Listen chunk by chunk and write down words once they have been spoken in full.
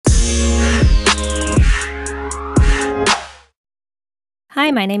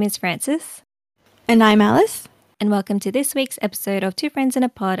Hi, my name is Francis, And I'm Alice. and welcome to this week's episode of Two Friends in a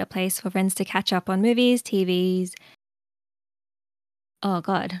Pod, a place for friends to catch up on movies, TVs. Oh,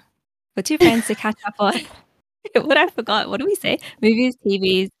 God. For two friends to catch up on what I forgot. What do we say? Movies,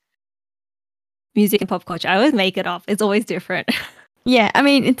 TVs, music, and pop culture. I always make it up. It's always different. Yeah, I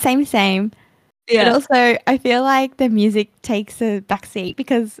mean, it's same. But Yeah. also, I feel like the music takes a backseat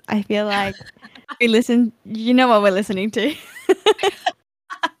because I feel like you know what we're listening to.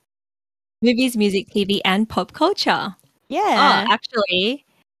 Movies, music, TV, and pop culture. Oh, Yeah. actually,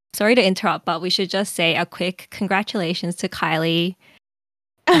 sorry to interrupt, but we should just say a quick congratulations to Kylie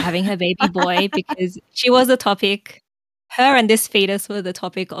for having her baby boy because she was the topic. Her and this fetus were the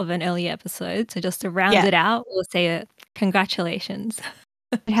topic of an earlier episode. So just to round Yeah. it out, we'll say congratulations.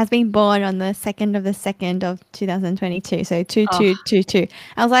 It has been born on the 2nd of the 2nd of 2022. So Oh, 2222.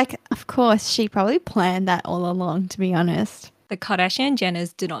 I was like, of course, she probably planned that all along, to be honest. the Kardashian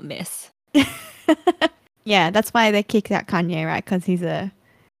Jenners do not miss. Yeah, that's why they kicked out Kanye, right? Because he's a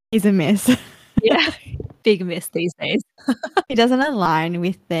miss. Yeah, big miss these days. He doesn't align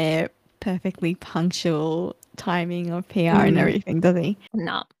with their perfectly punctual timing of PR and everything, does he?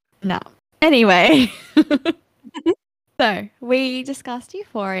 No. No. Anyway, so we discussed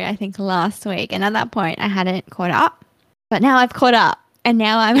Euphoria, I think, last week, and at that point, I hadn't caught up, but now I've caught up, and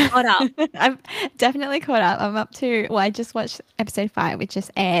now I'm Caught up. I'm definitely caught up. I'm up to I just watched episode 5, which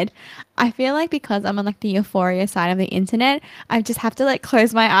just aired. I feel like because I'm on like the Euphoria side of the internet, I just have to like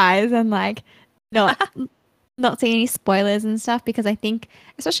close my eyes and like not not see any spoilers and stuff because I think,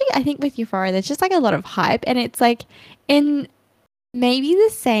 especially I think with Euphoria, there's just like a lot of hype, and it's like in maybe the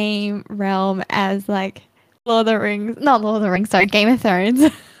same realm as like Lord of the Rings, not Lord of the Rings, sorry, Game of Thrones.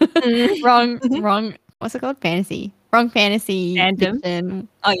 Wrong. What's it called? Fantasy. Wrong fantasy Fandom. fiction.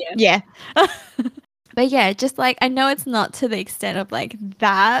 Oh, yeah. Yeah. But yeah, just like I know it's not to the extent of like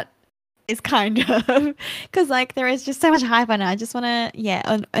that is kind of because like there is just so much hype on it. I just want to,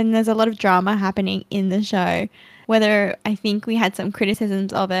 yeah, and there's a lot of drama happening in the show. Whether I think we had some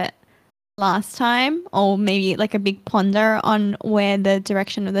criticisms of it last time, or maybe like a big ponder on where the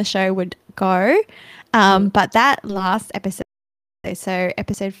direction of the show would go. But that last episode, so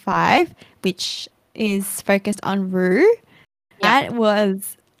episode 5, which is focused on Rue, Yeah. that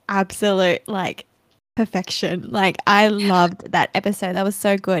was absolute like perfection. Like I loved that episode. That was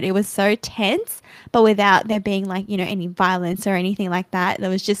so good. It was so tense, but without there being like, any violence or anything like that. There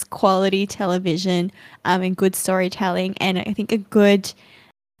was just quality television, and good storytelling, and I think a good,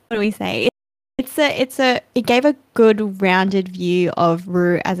 what do we say? It gave a good rounded view of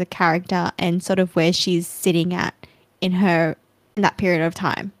Rue as a character and sort of where she's sitting at in that period of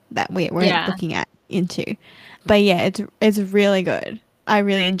time that we're Yeah. looking at into. But yeah, it's really good. I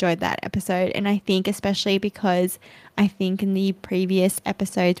really enjoyed that episode, and I think especially because I think in the previous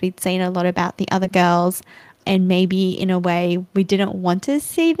episodes we'd seen a lot about the other girls, and maybe in a way we didn't want to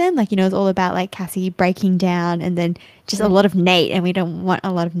see them. Like, it's all about like Cassie breaking down, and then just a lot of Nate, and we don't want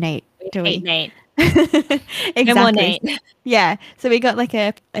a lot of Nate, do Hate we? Nate. No more Exactly. Nate. Yeah. So we got like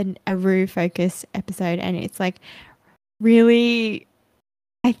a Rue focus episode, and it's like really,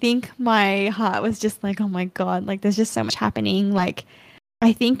 I think my heart was just like, oh my God, like there's just so much happening. Like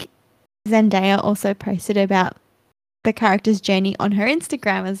I think Zendaya also posted about the character's journey on her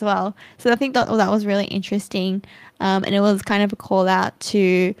Instagram as well. So I think that was really interesting. And it was kind of a call out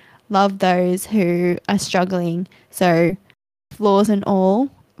to love those who are struggling. So flaws and all,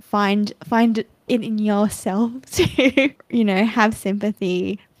 find it in yourself to, have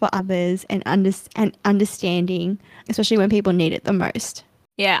sympathy for others and understanding, especially when people need it the most.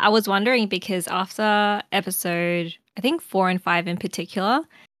 Yeah, I was wondering because after episode, I think 4 and 5 in particular,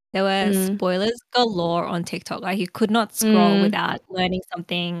 there were Mm. spoilers galore on TikTok. Like you could not scroll Mm. without learning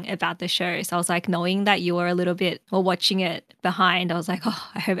something about the show. So I was like, knowing that you were a little bit or watching it behind, I was like, oh,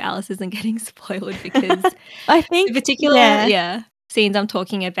 I hope Alice isn't getting spoiled because I the think, particular, yeah. yeah, scenes I'm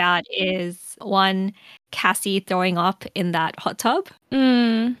talking about is one Cassie throwing up in that hot tub.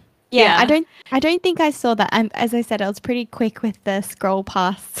 Mm. Yeah, Yeah. I don't think I saw that. As I said, I was pretty quick with the scroll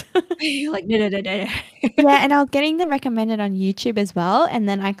past. You're like, no, no, no, no. Yeah, and I was getting them recommended on YouTube as well, and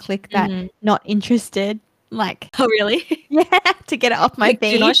then I clicked that Mm. not interested, like, Oh, really? yeah, to get it off my Like,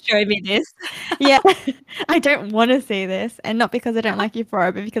 do not feed. show me this. Yeah, I don't want to see this, and not because I don't like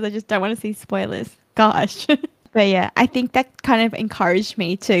Euphoria, but because I just don't want to see spoilers. Gosh. But yeah, I think that kind of encouraged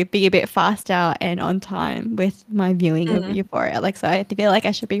me to be a bit faster and on time with my viewing of Mm. Euphoria. Like, so I feel like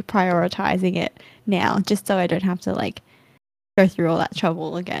I should be prioritizing it now, just so I don't have to like go through all that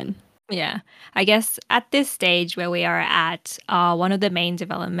trouble again. Yeah. I guess at this stage where we are at, one of the main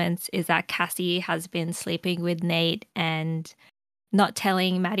developments is that Cassie has been sleeping with Nate and not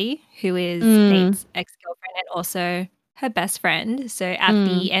telling Maddie, who is Mm, Nate's ex-girlfriend and also her best friend. So at mm.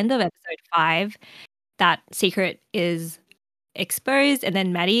 the end of episode 5, that secret is exposed, and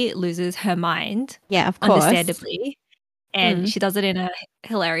then Maddie loses her mind, Yeah, of course. understandably. And Mm. she does it in a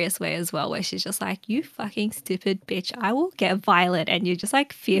hilarious way as well, where she's just like, "You fucking stupid bitch, I will get violent," and you just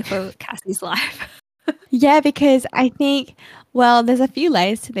like fear for Cassie's life. Yeah, because I think, well, there's a few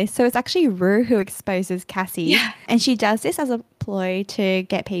layers to this. So it's actually Rue who exposes Cassie, Yeah. and she does this as a ploy to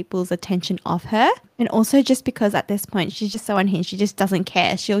get people's attention off her. And also just because at this point she's just so unhinged, she just doesn't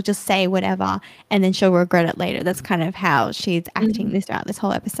care. She'll just say whatever and then she'll regret it later. That's kind of how she's acting Mhm. this throughout this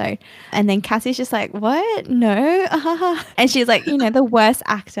whole episode. And then Cassie's just like, what? No. And she's like, the worst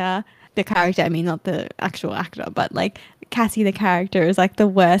actor, the character, I mean, not the actual actor, but like Cassie, the character, is like the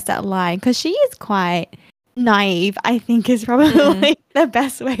worst at lying because she is quite naive, I think is Mm. probably the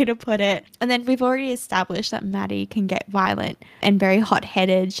best way to put it. And then we've already established that Maddie can get violent and very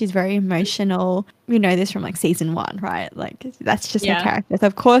hot-headed. She's very emotional. We know this from like season 1, right? Like that's just her Yeah. character. So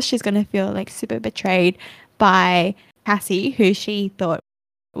of course she's going to feel like super betrayed by Cassie, who she thought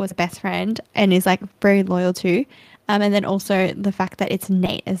was a best friend and is like very loyal to. And then also the fact that it's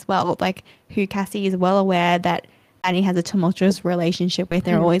Nate as well, like who Cassie is well aware that Annie has a tumultuous relationship with.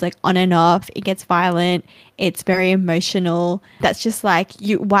 They're Mm. always like on and off. It gets violent. It's very emotional. That's just like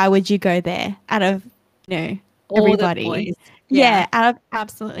you. Why would you go there out of All the everybody? boys. Yeah, out of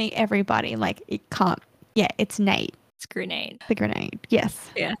absolutely everybody. Like it can't. Yeah, it's Nate, It's grenade. the grenade. Yes,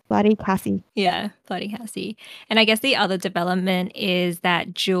 Yeah. bloody Cassie. Yeah, bloody Cassie. And I guess the other development is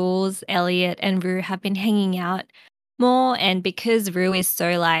that Jules, Elliot, and Rue have been hanging out more. And because Rue is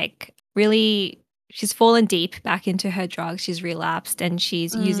so like really, she's fallen deep back into her drugs, she's relapsed and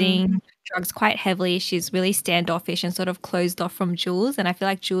she's using drugs quite heavily. She's really standoffish and sort of closed off from Jules. And I feel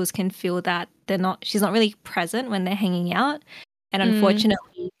like Jules can feel that she's not really present when they're hanging out. And Mm,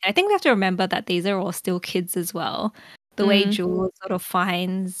 unfortunately, I think we have to remember that these are all still kids as well. The way mm, Jules sort of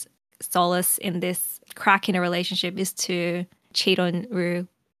finds solace in this crack in a relationship is to cheat on Rue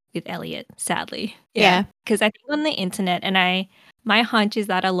with Elliot, sadly. yeah. Because I think on the internet, and my hunch is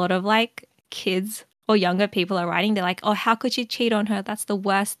that a lot of like kids or younger people are writing, they're like, oh, how could she cheat on her? That's the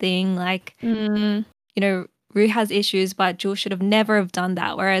worst thing. Like, Mm, Rue has issues, but Jules should have never have done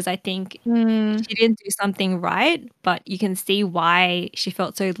that. Whereas I think mm, she didn't do something right, but you can see why she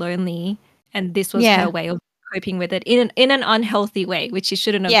felt so lonely. And this was her yeah. way of coping with it in an unhealthy way, which she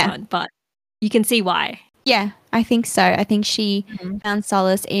shouldn't have Yeah. done. But you can see why. Yeah, I think so. I think she Mhm. found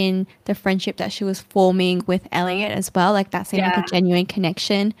solace in the friendship that she was forming with Elliot as well. Like that seemed like a Yeah. genuine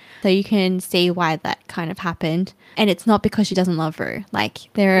connection. So you can see why that kind of happened. And it's not because she doesn't love Rue.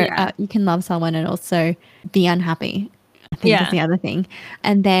 Like Yeah. you can love someone and also be unhappy. I think is Yeah. the other thing.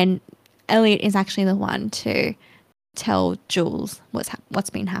 And then Elliot is actually the one to tell Jules what's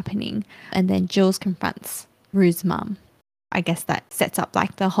been happening. And then Jules confronts Rue's mum. I guess that sets up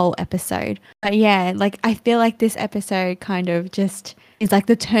like the whole episode. But yeah, like I feel like this episode kind of just is like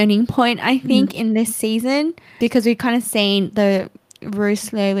the turning point, I think, in this season because we've kind of seen the Rue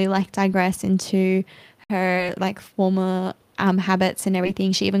slowly like digress into her like former habits and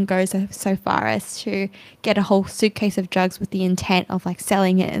everything. She even goes so far as to get a whole suitcase of drugs with the intent of like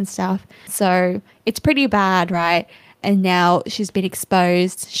selling it and stuff. So it's pretty bad, right? And now she's been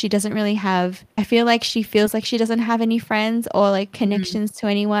exposed. She doesn't really have, I feel like she feels like she doesn't have any friends or like connections to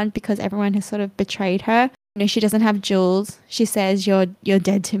anyone because everyone has sort of betrayed her. She doesn't have Jules. She says, you're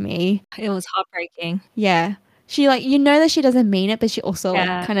dead to me. It was heartbreaking. Yeah. She like, that she doesn't mean it, but she also like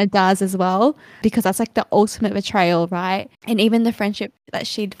Yeah. kind of does as well because that's like the ultimate betrayal, right? And even the friendship that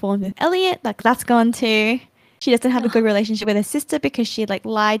she'd formed with Elliot, like that's gone too. She doesn't have a good relationship with her sister because she like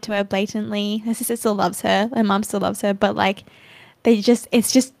lied to her blatantly. Her sister still loves her. Her mom still loves her, but like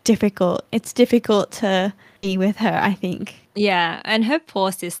it's just difficult. It's difficult to be with her, I think. Yeah. And her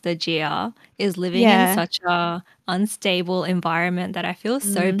poor sister Gia is living in Yeah. such a unstable environment that I feel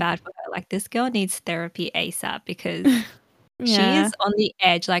so Mm. bad for her. Like this girl needs therapy ASAP because she Yeah. is on the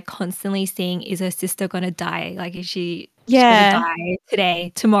edge, like constantly seeing, is her sister gonna die? Like is she's gonna Yeah. die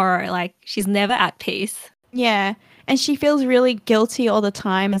today, tomorrow? Like she's never at peace. Yeah. And she feels really guilty all the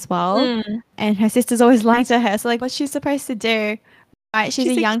time as well. Mm. And her sister's always lying to her. So like what's she supposed to do? Right, she's a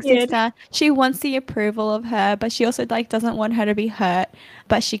She's a young kid. sister. She wants the approval of her, but she also like doesn't want her to be hurt,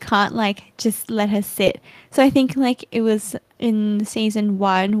 but she can't like just let her sit. So I think like it was in season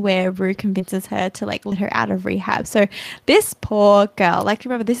 1 where Rue convinces her to like let her out of rehab. So this poor girl, like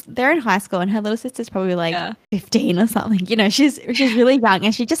remember this, they're in high school and her little sister's probably like Yeah. 15 or something. She's really young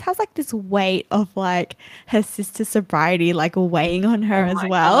and she just has like this weight of like her sister's sobriety like weighing on her Oh as my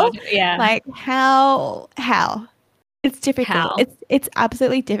well. God. Yeah. Like how? It's difficult. how. It's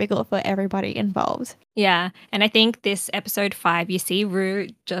absolutely difficult for everybody involved. Yeah, and I think this episode 5, you see Rue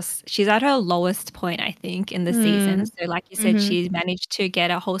she's at her lowest point, I think, in the season. Mm. So like you said, Mm-hmm. she managed to get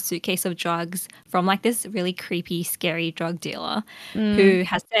a whole suitcase of drugs from like this really creepy, scary drug dealer Mm. who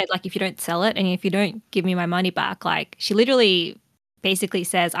has said like, if you don't sell it and if you don't give me my money back, like she literally basically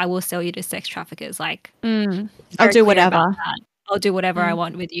says, I will sell you to sex traffickers. Like Mm. she's I'll very do clear about whatever. that. I'll do whatever I Mm.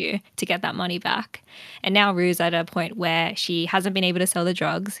 want with you to get that money back. And now Rue's at a point where she hasn't been able to sell the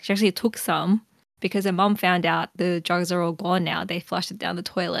drugs. She actually took some because her mom found out the drugs are all gone now. They flushed it down the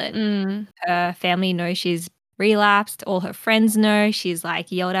toilet. Mm. Her family knows she's relapsed. All her friends know. She's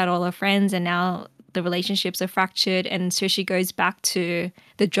like yelled at all her friends, and now the relationships are fractured. And so she goes back to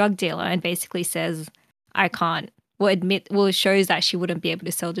the drug dealer and basically says, I can't. Well, shows that she wouldn't be able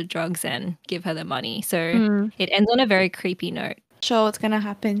to sell the drugs and give her the money. So Mm. it ends on a very creepy note. Sure what's gonna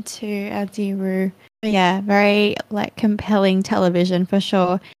happen to our dear Rue. Yeah, very like compelling television for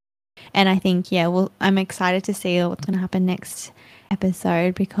sure. And I think, yeah, well, I'm excited to see what's going to happen next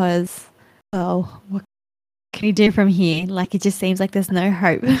episode because, well, what can you do from here? Like, it just seems like there's no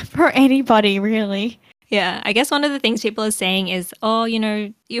hope for anybody, really. Yeah, I guess one of the things people are saying is, oh,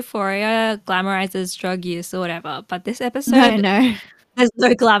 Euphoria glamorizes drug use or whatever. But this episode, No. there's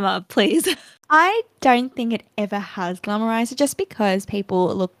no glamour, please. I don't think it ever has glamorized it just because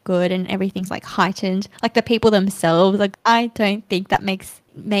people look good and everything's like heightened. Like the people themselves, like I don't think that makes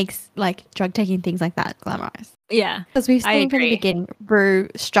like drug taking things like that glamorized. Yeah, Because we've I seen from the agree. beginning, Rue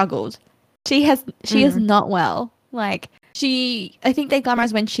struggled. She is not well. Like I think they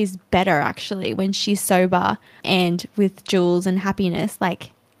glamorize when she's better actually, when she's sober and with Jules and happiness,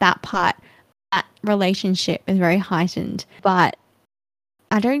 like that relationship is very heightened. But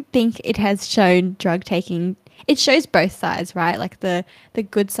I don't think it has shown drug taking. It shows both sides, right? Like the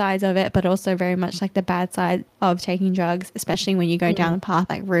good sides of it, but also very much like the bad side of taking drugs, especially when you go down the path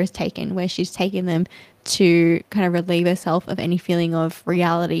like Rue's taken, where she's taken them to kind of relieve herself of any feeling of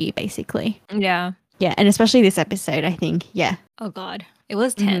reality, basically. Yeah. Yeah, and especially this episode, I think, yeah. Oh, God. It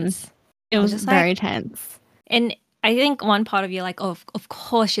was tense. It was just very like, tense. and I think one part of you like, oh, of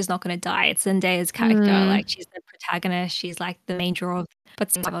course she's not going to die. It's Zendaya's character. Like, she's the protagonist. She's like the main draw.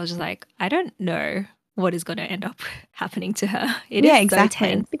 But sometimes I was just like, I don't know what is going to end up happening to her. It is exactly.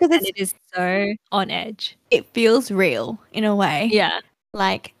 so tense because and it is so on edge. It feels real in a way. Yeah.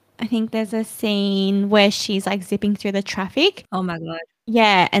 Like, I think there's a scene where she's like zipping through the traffic. Oh my God.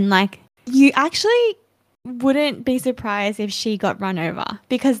 Yeah, and like you actually wouldn't be surprised if she got run over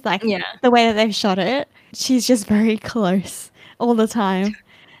because like the way that they've shot it, she's just very close all the time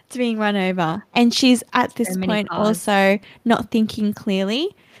to being run over. And she's at this point also not thinking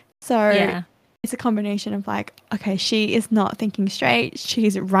clearly. So it's a combination of like, okay, she is not thinking straight.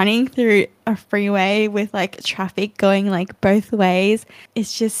 She's running through a freeway with like traffic going like both ways.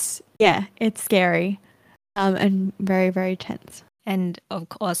 It's just, it's scary and very, very tense. And of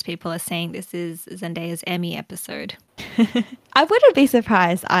course, people are saying this is Zendaya's Emmy episode. I wouldn't be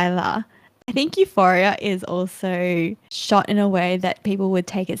surprised either. I think Euphoria is also shot in a way that people would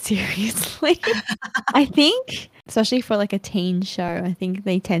take it seriously. I think, especially for like a teen show, I think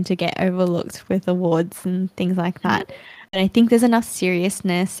they tend to get overlooked with awards and things like that. And I think there's enough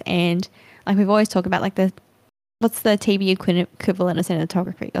seriousness and like we've always talked about like what's the TV equivalent of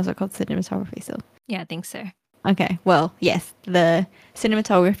cinematography? Also called cinematography still. Yeah, I think so. Okay, well, yes, the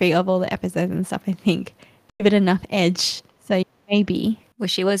cinematography of all the episodes and stuff, I think, give it enough edge. So maybe. Well,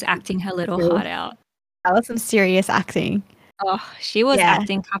 she was acting her little heart out. That was some serious acting. Oh, she was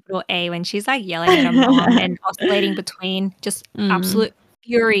acting capital A when she's like yelling at her mom and oscillating between just absolute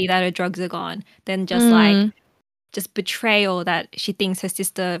fury that her drugs are gone, then just like just betrayal that she thinks her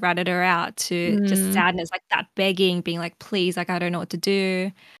sister ratted her out, to just sadness, like that begging, being like, please, like I don't know what to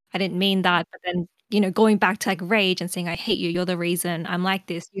do. I didn't mean that. But then, going back to like rage and saying, I hate you. You're the reason I'm like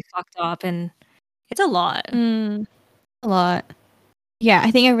this. You fucked up. And it's a lot. A lot. Yeah,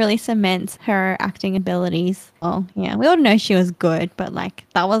 I think it really cements her acting abilities. Well, yeah, we all know she was good, but like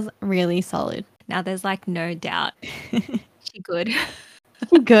that was really solid. Now there's like no doubt. She good.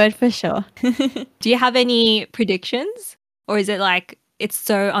 Good for sure. Do you have any predictions? Or is it like it's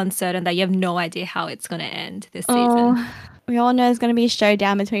so uncertain that you have no idea how it's going to end this season? We all know there's going to be a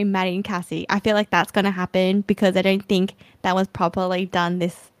showdown between Maddie and Cassie. I feel like that's going to happen because I don't think that was properly done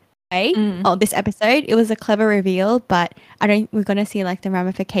this way. This episode. It was a clever reveal, but we're going to see like the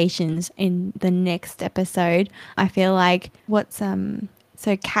ramifications in the next episode. I feel like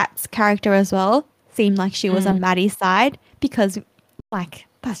so Kat's character as well seemed like she was on Maddie's side because like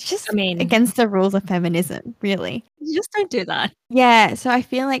that's just I mean, against the rules of feminism, really. you just don't do that. Yeah, so I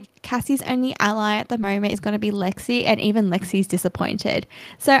feel like Cassie's only ally at the moment is going to be Lexi, and even Lexi's disappointed.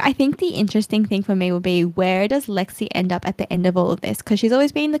 So I think the interesting thing for me will be, where does Lexi end up at the end of all of this? Because she's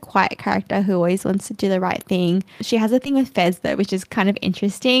always been the quiet character who always wants to do the right thing. She has a thing with Fez though, which is kind of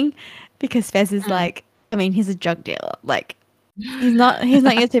interesting because Fez is like, I mean, he's a drug dealer. Like, he's not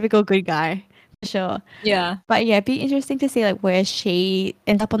your typical good guy, for sure. Yeah. But yeah, it'd be interesting to see like where she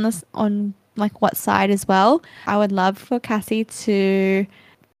ends up on this, on like what side as well. I would love for Cassie to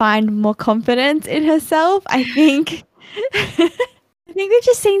find more confidence in herself. I think I think we've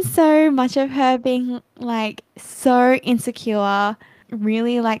just seen so much of her being like so insecure,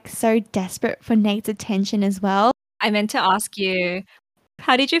 really like so desperate for Nate's attention as well. I meant to ask you,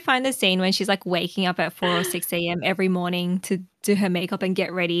 how did you find the scene when she's like waking up at 4 or 6 a.m. every morning to do her makeup and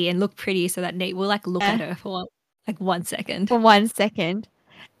get ready and look pretty so that Nate will like look at her for like 1 second? For 1 second.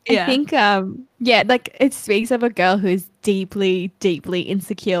 I Yeah. think, yeah, like it speaks of a girl who's deeply, deeply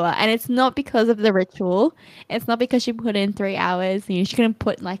insecure. And it's not because of the ritual. It's not because she put in 3 hours. You know, she couldn't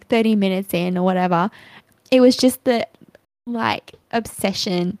put like 30 minutes in or whatever. It was just the like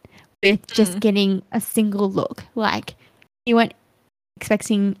obsession with just getting a single look. Like you weren't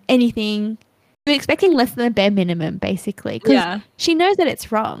expecting anything. You were expecting less than the bare minimum, basically. Because she knows that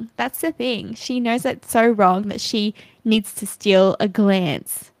it's wrong. That's the thing. She knows that it's so wrong that she needs to steal a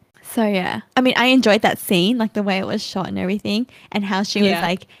glance. So yeah, I mean, I enjoyed that scene, like the way it was shot and everything, and how she was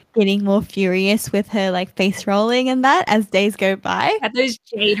like getting more furious with her like face rolling and that as days go by. At those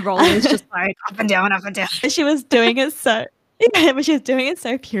jade rollers, just like up and down, up and down. But she was doing it so, yeah, but she was doing it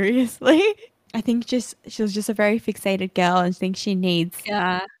so furiously. I think she was just a very fixated girl, and I think she needs,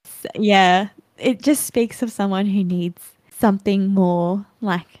 yeah, it just speaks of someone who needs something more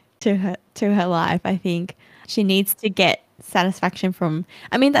like to her life. I think she needs to get satisfaction from,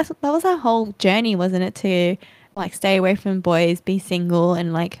 I mean, that was her whole journey, wasn't it, to like stay away from boys, be single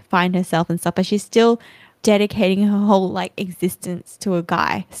and like find herself and stuff, but she's still dedicating her whole like existence to a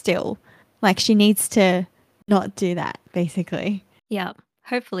guy still. Like she needs to not do that, basically. Yeah,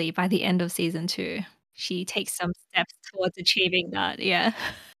 hopefully by the end of season 2 she takes some steps towards achieving that. Yeah.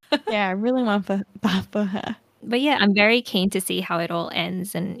 Yeah, I really want that for her. But yeah, I'm very keen to see how it all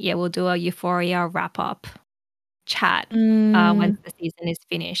ends, and yeah, we'll do a Euphoria wrap up chat once the season is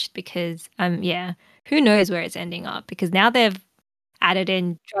finished, because yeah, who knows where it's ending up, because now they've added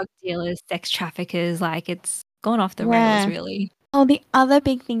in drug dealers, sex traffickers, like it's gone off the rails really. Oh, the other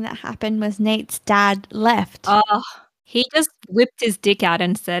big thing that happened was Nate's dad left. Oh, he just whipped his dick out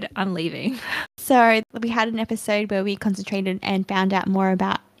and said, I'm leaving. So we had an episode where we concentrated and found out more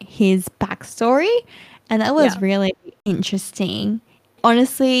about his backstory, and that was really interesting.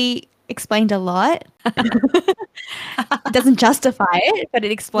 Honestly, explained a lot. It doesn't justify it, but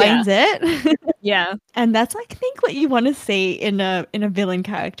it explains it. Yeah. And that's, I think, what you want to see in a villain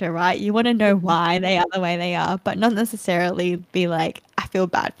character, right? You want to know why they are the way they are, but not necessarily be like, I feel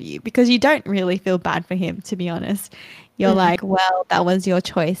bad for you, because you don't really feel bad for him, to be honest. You're like, well, that was your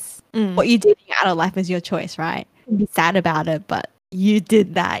choice. What you did in your adult life was your choice, right? You can be sad about it, but you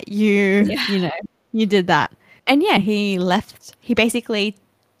did that. You know, you did that. And yeah, he left. He basically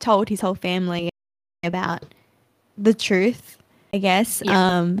told his whole family about the truth, I guess,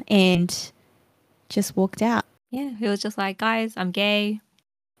 and just walked out. Yeah, he was just like, guys, I'm gay.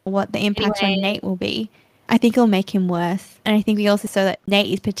 What the impact on Nate will be. I think it'll make him worse. And I think we also saw that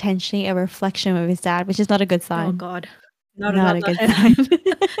Nate is potentially a reflection of his dad, which is not a good sign. Oh, God. Not a good sign.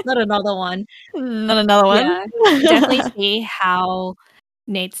 Not another one. Not another one. Yeah, definitely see how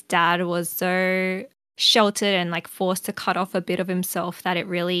Nate's dad was so sheltered and like forced to cut off a bit of himself, that it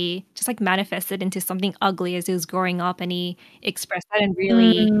really just like manifested into something ugly as he was growing up, and he expressed that in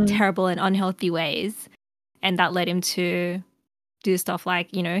really terrible and unhealthy ways, and that led him to do stuff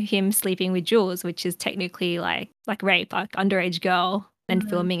like, you know, him sleeping with Jules, which is technically like rape, like underage girl, and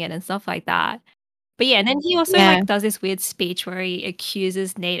filming it and stuff like that. But yeah, and then he also like does this weird speech where he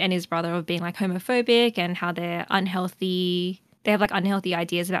accuses Nate and his brother of being like homophobic and how they're unhealthy. They have like unhealthy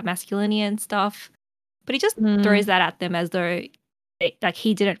ideas about masculinity and stuff. But he just throws that at them as though like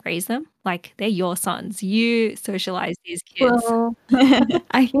he didn't raise them. Like, they're your sons. You socialize these kids. Well,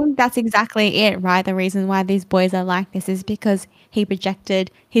 I think that's exactly it, right? The reason why these boys are like this is because he projected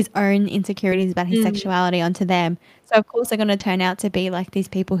his own insecurities about his sexuality onto them. So of course they're going to turn out to be like these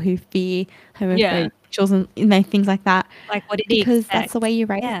people who fear homosexuals and, you know, things like that. Like, what did he Because expect? that's the way you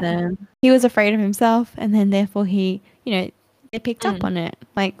raise them. He was afraid of himself, and then therefore he, you know, they picked up on it.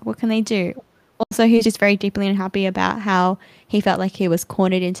 Like, what can they do? also he's just very deeply unhappy about how he felt like he was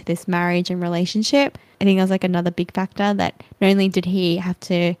cornered into this marriage and relationship. I think that was like another big factor, that not only did he have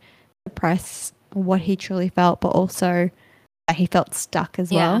to suppress what he truly felt, but also that he felt stuck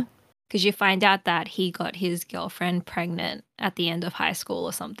as well. Because you find out that he got his girlfriend pregnant at the end of high school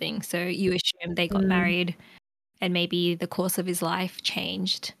or something. So you assume they got married, and maybe the course of his life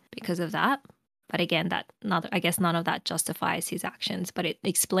changed because of that. But again, I guess none of that justifies his actions, but it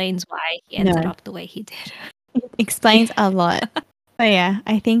explains why he ended up the way he did. It explains a lot. But yeah,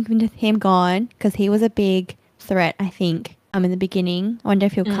 I think with him gone, because he was a big threat, I think, in the beginning. I wonder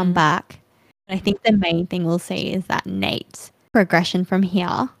if he'll come back. I think the main thing we'll see is that Nate's progression from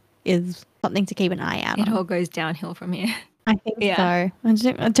here is something to keep an eye out on. It all goes downhill from here. I think so.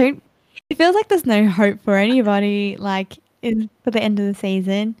 I don't. It feels like there's no hope for anybody, like for the end of the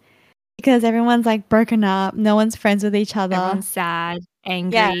season, because everyone's like broken up. No one's friends with each other. Everyone's sad,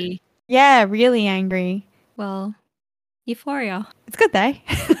 angry. Yeah, really angry. Well, Euphoria. It's good though.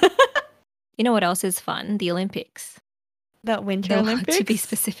 You know what else is fun? The Olympics. The Winter Olympics? To be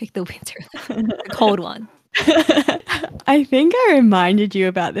specific, the Winter Olympics. The cold one. I think I reminded you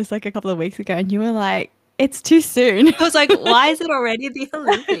about this like a couple of weeks ago, and you were like, it's too soon. I was like, why is it already the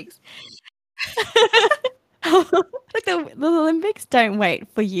Olympics? Like the Olympics don't wait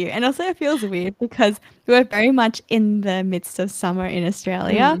for you. And also it feels weird because we're very much in the midst of summer in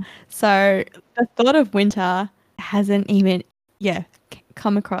Australia. So the thought of winter hasn't even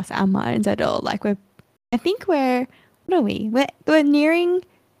come across our minds at all. Like what are we? We're nearing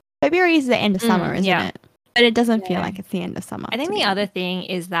February is the end of summer, isn't it? But it doesn't feel like it's the end of summer. I think the other thing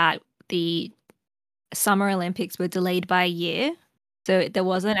is that the Summer Olympics were delayed by a year. So there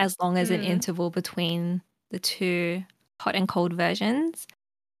wasn't as long as an interval between the two hot and cold versions.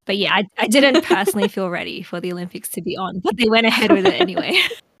 But yeah, I didn't personally feel ready for the Olympics to be on, but they went ahead with it anyway.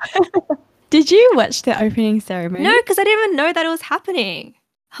 Did you watch the opening ceremony? No, because I didn't even know that it was happening.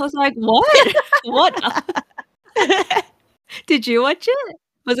 I was like, what? What? Did you watch it?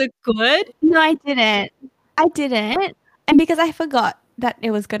 Was it good? No, I didn't. And because I forgot that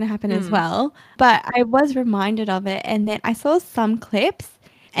it was going to happen as well. But I was reminded of it. And then I saw some clips.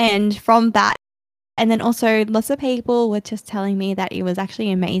 And from that, and then also lots of people were just telling me that it was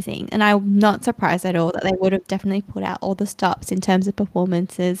actually amazing. And I'm not surprised at all that they would have definitely put out all the stops in terms of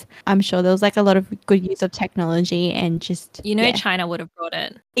performances. I'm sure there was like a lot of good use of technology and just... China would have brought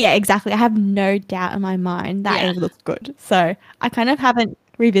it. Yeah, exactly. I have no doubt in my mind that it looks good. So I kind of haven't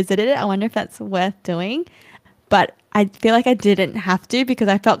revisited it. I wonder if that's worth doing. But I feel like I didn't have to because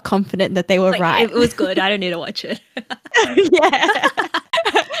I felt confident that they were right. It was good. I don't need to watch it.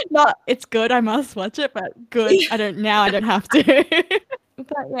 Not it's good, I must watch it, but good. I don't have to.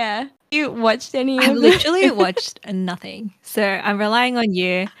 But yeah. You watched any of it? I literally watched nothing. So I'm relying on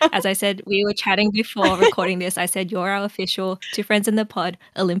you. As I said, we were chatting before recording this. I said you're our official Two Friends in the Pod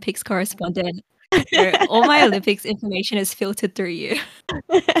Olympics correspondent. So all my Olympics information is filtered through you.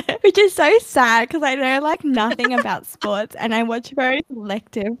 Which is so sad because I know like nothing about sports and I watch very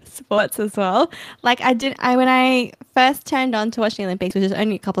selective sports as well. Like when I first turned on to watch the Olympics, which was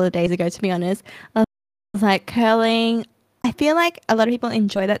only a couple of days ago to be honest, I was like curling. I feel like a lot of people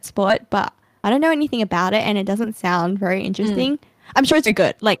enjoy that sport, but I don't know anything about it and it doesn't sound very interesting. I'm sure it's very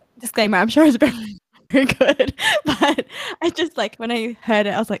good. Like, disclaimer, I'm sure it's very good. But I just like, when I heard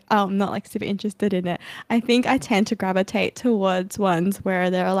it, I was like, oh, I'm not like super interested in it. I think I tend to gravitate towards ones where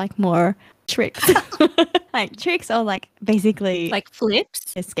there are like more tricks. Like tricks or like basically... Like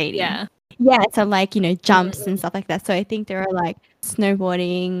flips? Skating. Yeah. Yeah, so like, jumps and stuff like that. So I think there are like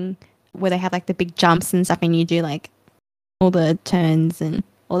snowboarding where they have like the big jumps and stuff and you do like all the turns and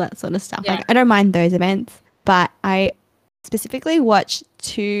all that sort of stuff. Like I don't mind those events, but I specifically watched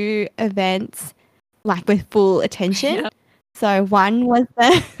 2 events like with full attention. So one was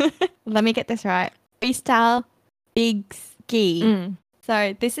let me get this right, freestyle big ski.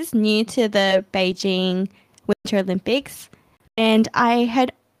 So this is new to the Beijing Winter Olympics, and I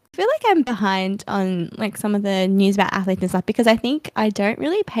feel like I'm behind on like some of the news about athletes and stuff because I think I don't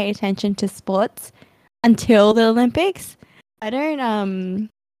really pay attention to sports until the Olympics. I don't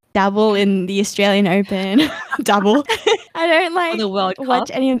dabble in the Australian Open. Dabble. I don't like the World Cup. Watch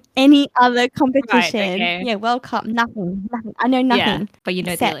any other competition. Right, okay. Yeah, World Cup, nothing. I know nothing. Yeah, but you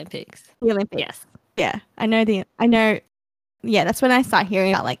know the Olympics. The Olympics. Yes. Yeah, I know. Yeah, that's when I start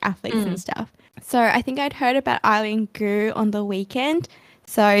hearing about like athletes and stuff. So I think I'd heard about Eileen Gu on the weekend.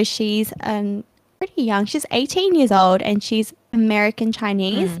 So she's pretty young. She's 18 years old and she's American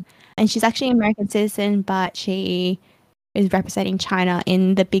Chinese. And she's actually an American citizen, but she is representing China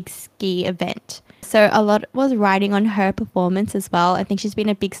in the big ski event. So a lot was riding on her performance as well. I think she's been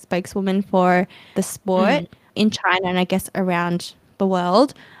a big spokeswoman for the sport in China and I guess around the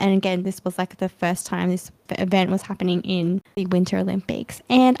world. And again, this was like the first time this event was happening in the Winter Olympics.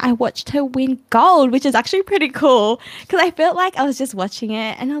 And I watched her win gold, which is actually pretty cool because I felt like I was just watching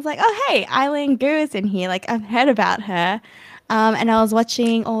it and I was like, oh, hey, Eileen Gu is in here. Like I've heard about her. And I was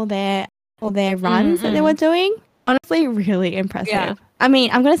watching all their runs that they were doing. Honestly, really impressive. Yeah. I mean,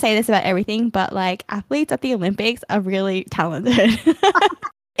 I'm going to say this about everything, but like athletes at the Olympics are really talented.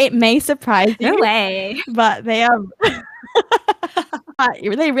 It may surprise you. No way. But they are.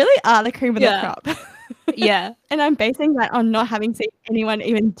 They really are the cream of the crop. Yeah. And I'm basing that on not having seen anyone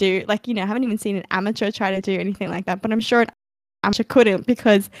even do, like, you know, I haven't even seen an amateur try to do anything like that. But I'm sure an amateur couldn't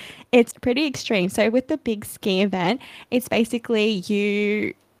because it's pretty extreme. So with the big ski event, it's basically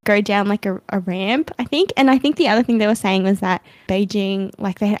you go down like a ramp, I think. And I think the other thing they were saying was that Beijing,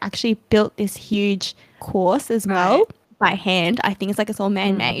 like they had actually built this huge course as well by hand. I think it's all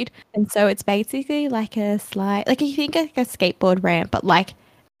man-made. And so it's basically like a slide, like you think like a skateboard ramp, but like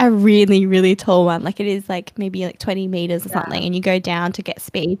a really, really tall one. Like it is like maybe like 20 meters or something. And you go down to get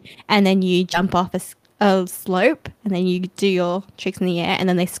speed and then you jump off a slope and then you do your tricks in the air and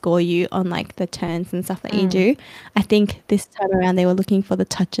then they score you on like the turns and stuff that you do. I think this time around they were looking for the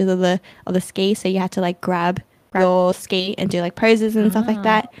touches of the ski, so you had to like grab your ski and do like poses and stuff like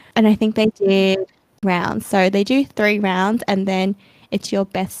that. And I think they did rounds, so they do 3 rounds and then it's your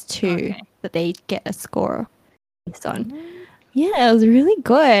best 2 that they get a score based on. Yeah, it was really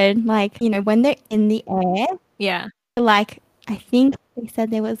good. Like, you know, when they're in the air, like I think they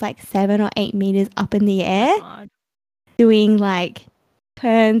said there was like 7 or 8 meters up in the air doing like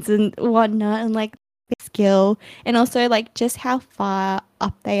turns and whatnot and like skill and also like just how far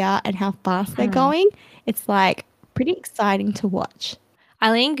up they are and how fast they're going. It's like pretty exciting to watch.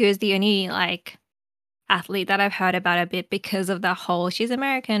 Eileen Gu is the only like athlete that I've heard about a bit because of the whole, she's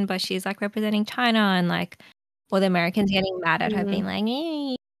American, but she's like representing China and like all the Americans getting mad at her being like,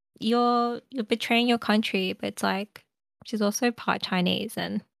 hey, you're betraying your country. But it's like, she's also part Chinese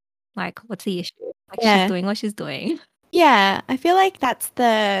and like, what's the issue? Like she's doing what she's doing. Yeah, I feel like that's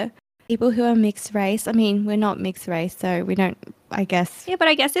the people who are mixed race. I mean, we're not mixed race, so we don't, I guess. Yeah, but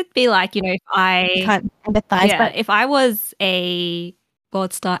I guess it'd be like, you know, if I can't empathize. But if I was a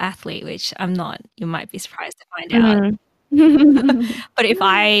world star athlete, which I'm not, you might be surprised to find out. But if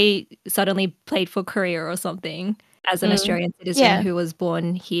I suddenly played for Korea or something as an Australian citizen who was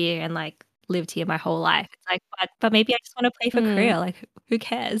born here and like lived here my whole life, it's like, but maybe I just want to play for Korea. Like, who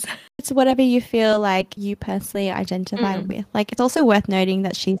cares? It's whatever you feel like you personally identify with. Like, it's also worth noting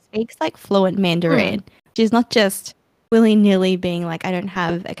that she speaks like fluent Mandarin. She's not just willy-nilly being like, I don't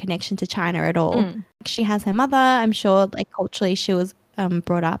have a connection to China at all. She has her mother. I'm sure like culturally she was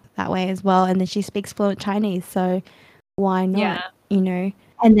brought up that way as well. And then she speaks fluent Chinese. So why not, you know?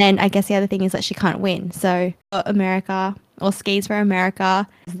 And then I guess the other thing is that she can't win. So America or skis for America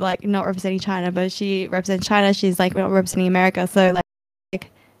is like not representing China, but she represents China. She's like not representing America. So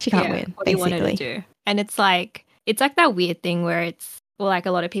like she can't win, what basically. They wanted to do. And it's like that weird thing where it's, well, like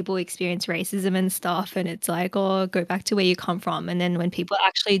a lot of people experience racism and stuff. And it's like, oh, go back to where you come from. And then when people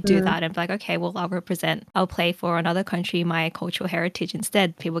actually do that and be like, okay, well, I'll play for another country, my cultural heritage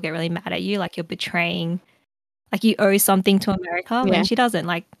instead, people get really mad at you. Like you're betraying, like you owe something to America when she doesn't.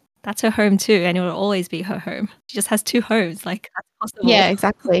 Like that's her home too. And it will always be her home. She just has 2 homes. Like that's possible. Yeah,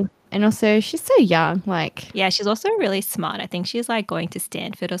 exactly. And also she's so young. Like, yeah, she's also really smart. I think she's like going to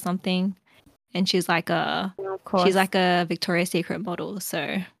Stanford or something. And she's like a Victoria's Secret model.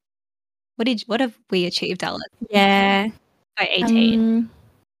 So what have we achieved, Alice? Yeah. By 18.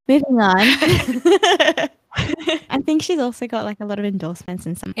 Moving on. I think she's also got like a lot of endorsements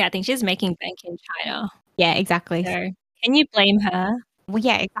and some. Yeah, I think she's making bank in China. Yeah, exactly. So can you blame her? Well,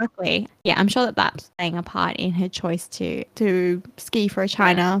 yeah, exactly. Yeah, I'm sure that that's playing a part in her choice to ski for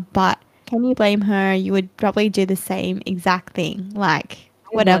China. But can you blame her? You would probably do the same exact thing. Like,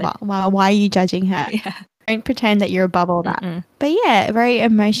 whatever. Why are you judging her? Yeah. Don't pretend that you're above all that. But yeah, a very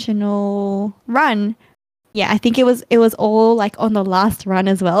emotional run. Yeah, I think it was all like on the last run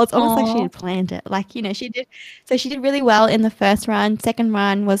as well. It's almost like she had planned it. Like, you know, she did really well in the first run. Second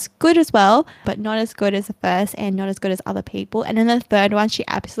run was good as well, but not as good as the first and not as good as other people. And then the third one, she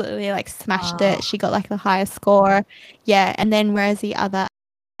absolutely like smashed it. She got like the highest score. Yeah, and then whereas the other,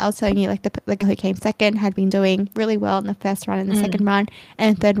 I was telling you, like the girl who came second had been doing really well in the first run and the second run,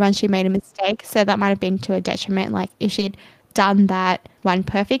 and the third run she made a mistake. So that might have been to a detriment. Like if she'd done that one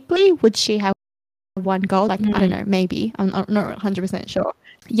perfectly, would she have won gold? Like I don't know, maybe. I'm not 100% sure.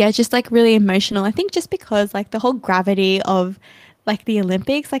 Yeah, just like really emotional. I think just because like the whole gravity of like the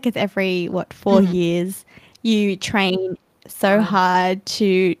Olympics, like it's every 4 years. You train so Wow. hard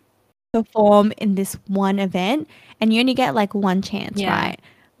to perform in this one event, and you only get like one chance, Yeah. right?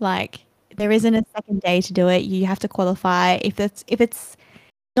 Like there isn't a second day to do it. You have to qualify. If it's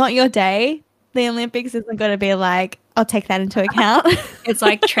not your day, the Olympics isn't going to be like, I'll take that into account. It's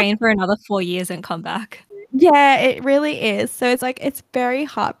like train for another 4 years and come back. Yeah, it really is. So it's like it's very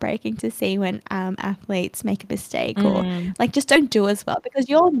heartbreaking to see when athletes make a mistake or like just don't do as well, because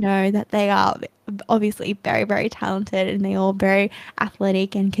you all know that they are obviously very, very talented and they all very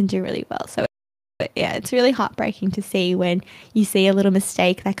athletic and can do really well. So yeah, it's really heartbreaking to see when you see a little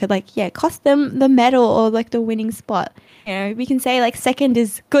mistake that could like, yeah, cost them the medal or like the winning spot. You know, we can say like second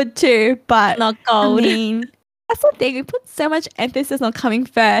is good too, but Not I gold. mean, that's the thing. We put so much emphasis on coming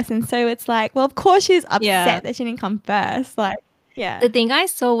first, and so it's like, well, of course she's upset Yeah. that she didn't come first. Like, yeah. The thing I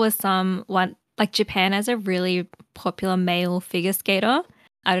saw was one like Japan has a really popular male figure skater.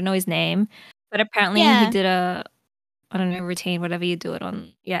 I don't know his name, but apparently he Yeah. did a I don't know routine, whatever you do it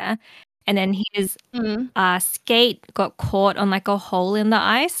on. Yeah. And then his skate got caught on like a hole in the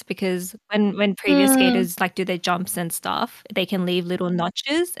ice, because when previous skaters like do their jumps and stuff, they can leave little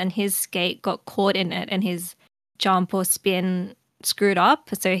notches, and his skate got caught in it and his jump or spin screwed up,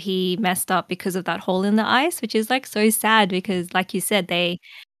 so he messed up because of that hole in the ice, which is like so sad, because like you said, they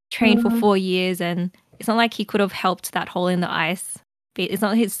trained for 4 years, and it's not like he could have helped that hole in the ice. It's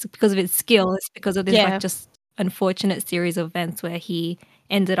not his because of his skill, it's because of this Yeah. like just unfortunate series of events where he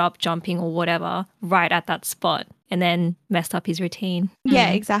ended up jumping or whatever right at that spot and then messed up his routine. Yeah,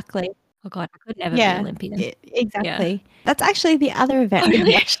 exactly. Oh god, I could never be Olympian. Exactly. That's actually the other event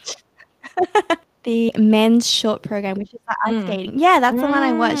we watched. The men's short program, which is like ice skating. Yeah, that's the one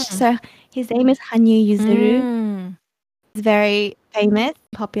I watched. So his name is Hanyu Yuzuru. He's very famous,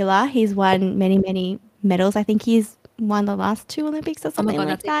 popular. He's won many, many medals. I think he's won the last 2 Olympics or Oh my something god,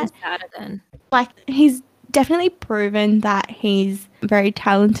 like that's that. even sadder then. Like he's definitely proven that he's very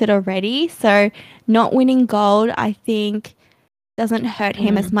talented already. So not winning gold, I think, doesn't hurt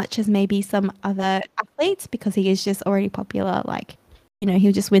him as much as maybe some other athletes, because he is just already popular. Like, you know,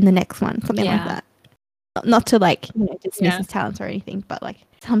 he'll just win the next one, something like that. Not to like, you know, dismiss his talents or anything, but like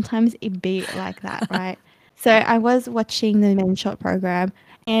sometimes it be like that, right? So I was watching the men's shot program,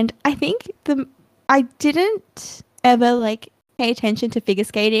 and I think I didn't ever like pay attention to figure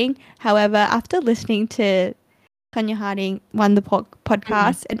skating. However, after listening to Tonya Harding won the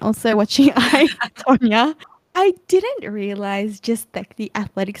podcast and also watching Tonya, I didn't realize just like the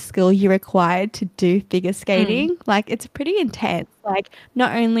athletic skill you required to do figure skating. Like it's pretty intense. Like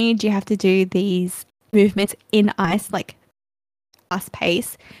not only do you have to do these movements in ice, like fast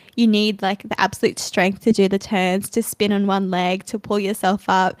pace, you need like the absolute strength to do the turns, to spin on one leg, to pull yourself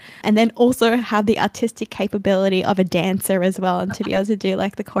up, and then also have the artistic capability of a dancer as well, and to be able to do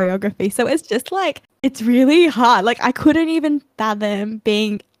like the choreography. So it's just like, it's really hard. Like I couldn't even fathom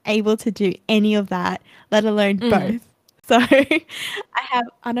being able to do any of that, let alone both. So I have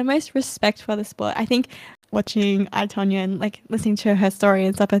utmost respect for the sport. I think watching Tonya and like listening to her story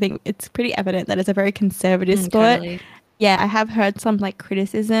and stuff, I think it's pretty evident that it's a very conservative sport. Totally. Yeah, I have heard some like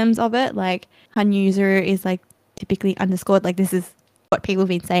criticisms of it. Like Hanyu is like typically underscored. Like this is what people have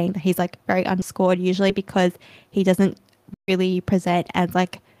been saying, that he's like very underscored usually because he doesn't really present as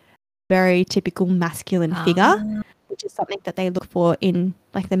like very typical masculine figure, which is something that they look for in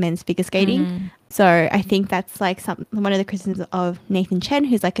like the men's figure skating. So I think that's like one of the criticisms of Nathan Chen,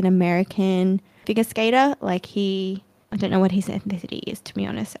 who's like an American figure skater. Like I don't know what his ethnicity is, to be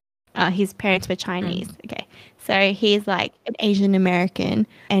honest. His parents were Chinese. Okay. So he's like an Asian American,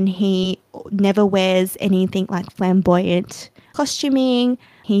 and he never wears anything like flamboyant costuming.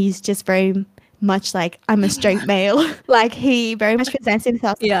 He's just very much like, I'm a straight male. Like he very much presents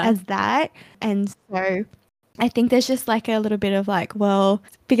himself as that. And so I think there's just like a little bit of like, well,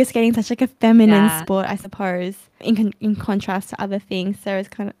 figure skating is such like a feminine sport, I suppose, in contrast to other things. So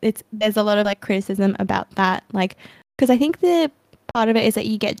there's a lot of like criticism about that. Like, because I think the part of it is that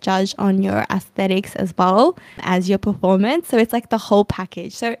you get judged on your aesthetics as well as your performance. So it's like the whole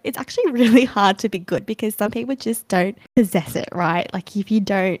package. So it's actually really hard to be good, because some people just don't possess it, right? Like if you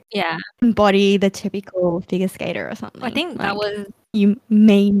don't embody the typical figure skater or something. I think that was... You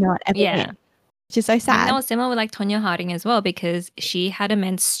may not ever win. Which is so sad. I think that was similar with like Tonya Harding as well, because she had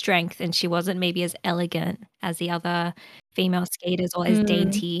immense strength and she wasn't maybe as elegant as the other female skaters or as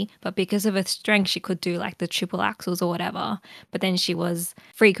dainty, but because of her strength she could do like the triple axels or whatever. But then she was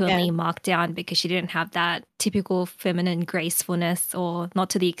frequently marked down because she didn't have that typical feminine gracefulness, or not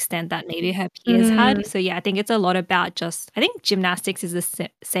to the extent that maybe her peers had. So yeah, I think it's a lot about just, I think gymnastics is the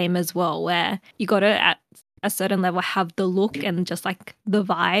same as well, where you got to a certain level have the look and just like the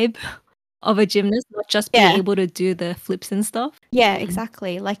vibe of a gymnast, not just be Yeah. able to do the flips and stuff. Yeah,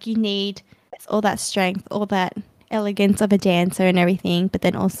 exactly. Like you need all that strength, all that elegance of a dancer and everything, but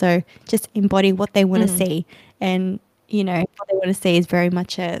then also just embody what they want to see. And, you know, what they want to see is very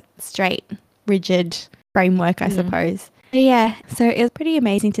much a straight, rigid framework, I suppose. But yeah, so it was pretty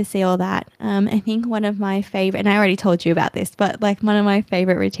amazing to see all that. I think one of my favorite, and I already told you about this, but like one of my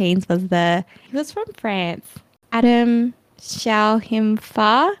favorite routines was he was from France, Adam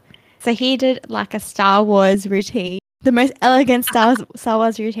Xiao-Him-Fa. So he did like a Star Wars routine, the most elegant Star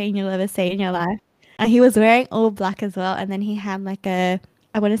Wars routine you'll ever see in your life. And he was wearing all black as well. And then he had like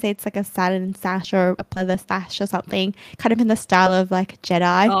I want to say it's like a satin sash or a pleather sash or something, kind of in the style of like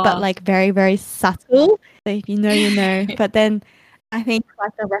Jedi, but like very, very subtle. So if you know, you know. But then I think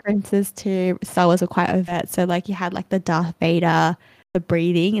like the references to Star Wars were quite overt. So like you had like the Darth Vader, the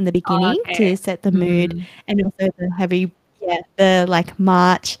breathing in the beginning to set the mood, and also the heavy, the like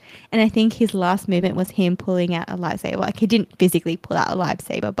march. And I think his last movement was him pulling out a lightsaber. Like he didn't physically pull out a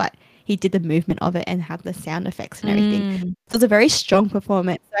lightsaber, but he did the movement of it and had the sound effects and everything. So it was a very strong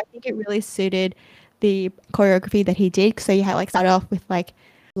performance. So I think it really suited the choreography that he did. So you had like start off with like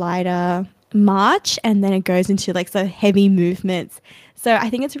lighter march and then it goes into like so heavy movements. So I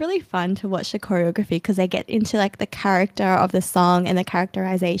think it's really fun to watch the choreography because they get into like the character of the song and the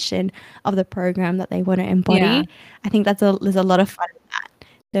characterization of the program that they want to embody. Yeah. I think there's a lot of fun in that.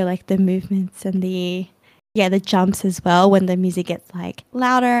 So like the movements and the jumps as well when the music gets like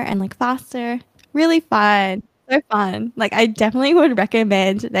louder and like faster. Really fun. So fun. Like I definitely would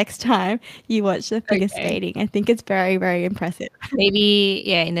recommend next time you watch the figure skating. I think it's very, very impressive. Maybe,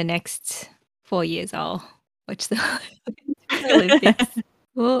 in the next 4 years I'll watch the Olympics.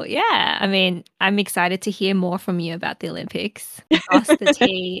 Well, yeah. I mean, I'm excited to hear more from you about the Olympics. Ask the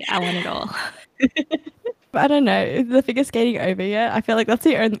tea. I want it all. I don't know. Is the figure skating over yet? I feel like that's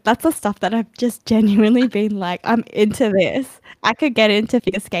the stuff that I've just genuinely been like, I'm into this. I could get into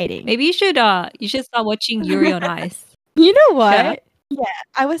figure skating. Maybe you should start watching Yuri on Ice. You know what? Yeah,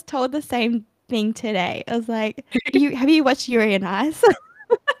 I was told the same thing today. I was like, have you watched Yuri on Ice?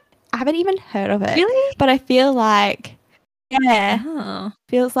 I haven't even heard of it. Really? But I feel like,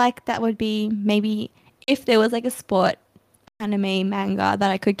 feels like that would be maybe if there was like a sport anime manga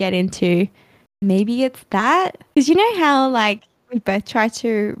that I could get into. Maybe it's that. Because you know how like we both tried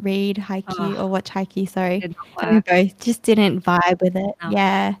to read Haikyuu or watch Haikyuu, sorry. And we both just didn't vibe with it. No.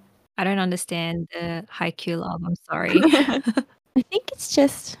 Yeah. I don't understand the Haikyuu love. I'm sorry. I think it's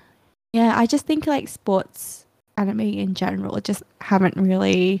just, I just think like sports anime in general just haven't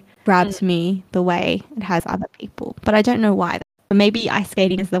really grabbed me the way it has other people. But I don't know why. But maybe ice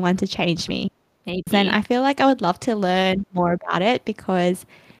skating is the one to change me. Maybe. Then I feel like I would love to learn more about it because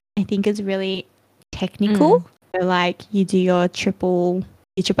I think it's really technical. So like you do your triple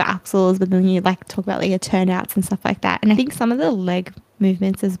axels, but then you like talk about like your turnouts and stuff like that. And I think some of the leg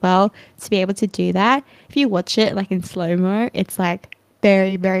movements as well, to be able to do that, if you watch it like in slow-mo, it's like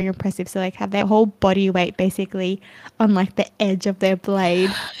very, very impressive. So like have their whole body weight basically on like the edge of their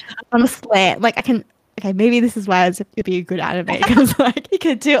blade on a slant. Like maybe this is why it'd be a good anime because like you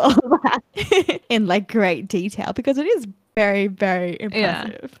could do all that in like great detail because it is very, very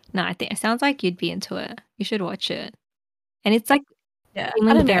impressive. Yeah. No, I think it sounds like you'd be into it. You should watch it. And it's like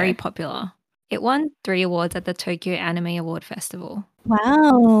very popular. It won 3 awards at the Tokyo Anime Award Festival.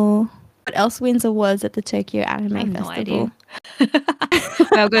 Wow. What else wins awards at the Tokyo Anime Festival? No idea.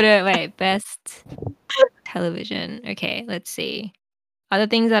 I've got to wait. Best television. Okay, let's see. Other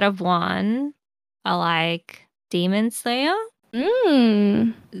things that have won are like Demon Slayer,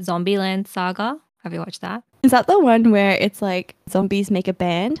 Zombieland Saga. Have you watched that? Is that the one where it's like zombies make a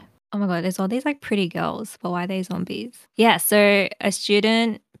band? Oh my god, there's all these like pretty girls, but why are they zombies? Yeah, so a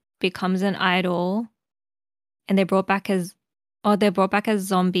student becomes an idol and they're brought back as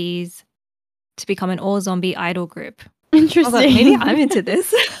zombies to become an all zombie idol group. Interesting. Oh god, maybe I'm into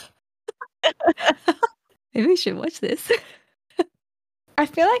this. Maybe we should watch this. I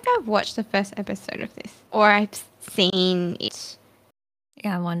feel like I've watched the first episode of this, or I've seen it.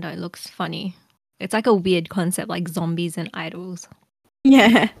 Yeah, I wonder. It looks funny. It's like a weird concept, like zombies and idols.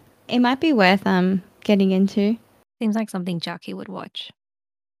 Yeah, it might be worth getting into. Seems like something Jackie would watch.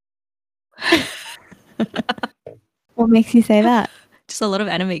 What makes you say that? Just a lot of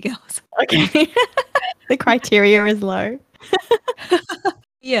anime girls. Okay, the criteria is low.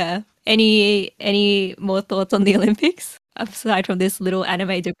 Yeah. Any more thoughts on the Olympics aside from this little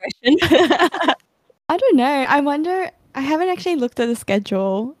anime digression? I don't know. I wonder. I haven't actually looked at the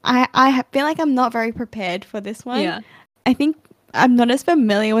schedule. I feel like I'm not very prepared for this one. Yeah. I think I'm not as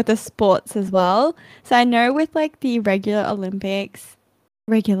familiar with the sports as well. So I know with like the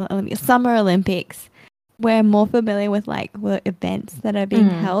Summer Olympics, we're more familiar with like the events that are being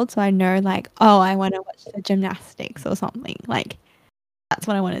held. So I know like, oh, I want to watch the gymnastics or something. Like that's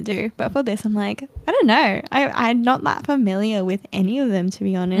what I want to do. But for this, I'm like, I don't know. I'm not that familiar with any of them, to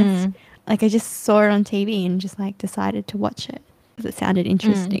be honest. Like I just saw it on TV and just like decided to watch it because it sounded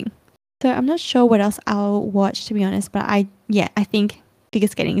interesting. So I'm not sure what else I'll watch, to be honest. But I think figure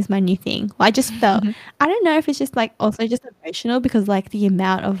skating is my new thing. I just felt, I don't know if it's just like also just emotional because like the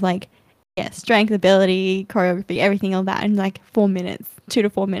amount of like, strength, ability, choreography, everything of that in like 4 minutes, 2 to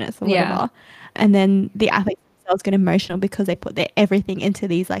 4 minutes or whatever. And then the athletes themselves get emotional because they put their everything into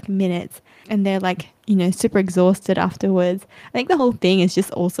these like minutes and they're like, you know, super exhausted afterwards. I think the whole thing is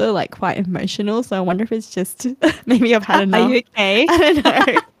just also like quite emotional. So I wonder if it's just maybe I've had enough. Are you okay? I don't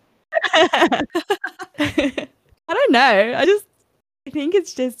know. I don't know. I think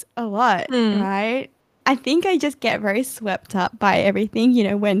it's just a lot, right? I think I just get very swept up by everything, you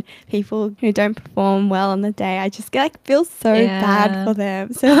know, when people who don't perform well on the day, I just get like feel so bad for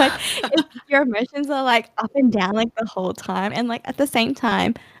them. So like your emotions are like up and down like the whole time. And like at the same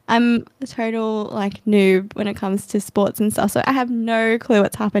time, I'm a total like noob when it comes to sports and stuff. So I have no clue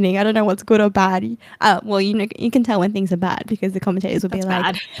what's happening. I don't know what's good or bad. Well, you know, you can tell when things are bad because the commentators will be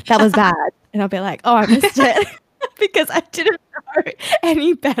like, that was bad. And I'll be like, oh, I missed it. Because I didn't know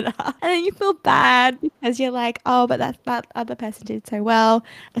any better. And then you feel bad because you're like, oh, but that other person did so well.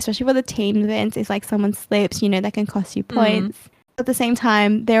 Especially for the team events, if like someone slips, you know, that can cost you points. At the same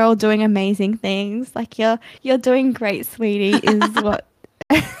time, they're all doing amazing things. Like you're doing great, sweetie, is what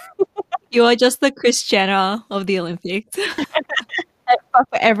You are just the Kris Jenner of the Olympics. for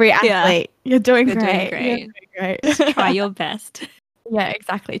every athlete. You're doing great. You're doing great. Just try your best. Yeah,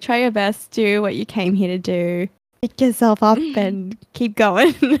 exactly. Try your best. Do what you came here to do. Pick yourself up and keep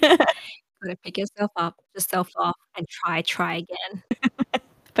going. Gotta pick yourself up, yourself off, and try again.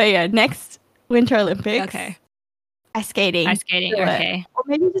 But yeah, next Winter Olympics. Okay. Ice skating. Okay. Or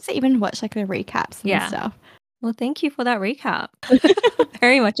maybe just even watch like the recaps and stuff. Well, thank you for that recap.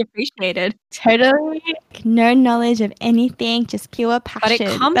 Very much appreciated. Totally no knowledge of anything, just pure passion. But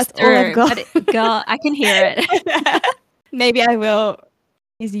it comes That's through. all I've got. Girl, I can hear it. Maybe I will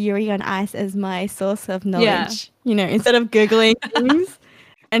use Yuri on Ice as my source of knowledge. Yeah. You know, instead of Googling things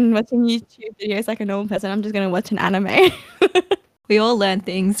and watching YouTube videos like a normal person, I'm just going to watch an anime. We all learn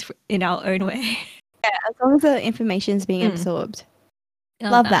things in our own way. Yeah, as long as the information is being absorbed.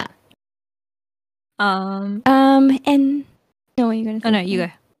 Love that. And no, what are you going to say? Oh, no, you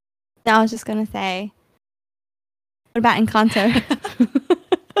go. No, I was just going to say, what about Encanto?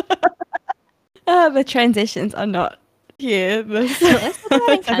 The transitions are not here. Let's talk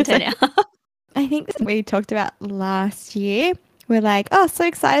about Encanto now. I think this we talked about last year. We're like, oh, so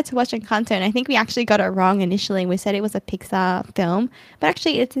excited to watch Encanto. And I think we actually got it wrong initially. We said it was a Pixar film, but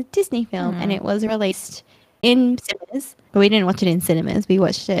actually it's a Disney film and it was released in cinemas. But we didn't watch it in cinemas. We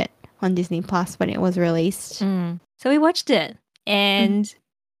watched it on Disney Plus when it was released. So we watched it and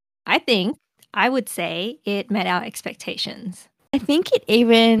I would say it met our expectations. I think it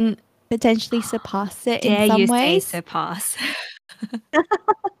even potentially surpassed it in some ways. Say surpass.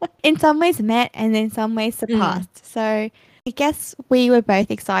 In some ways met and in some ways surpassed. So I guess we were both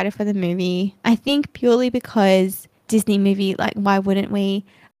excited for the movie. I think purely because Disney movie, like why wouldn't we?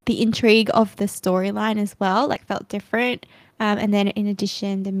 The intrigue of the storyline as well, like felt different. And then in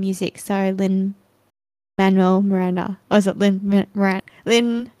addition, the music. So Lin-Manuel Miranda. Or is it Lin-Manuel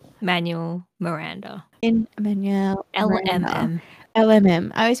Miranda. Lin-Manuel LMM.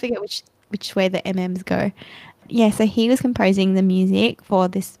 LMM. I always forget which way the MMs go. Yeah, so he was composing the music for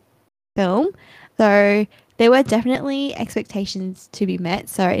this film. So there were definitely expectations to be met.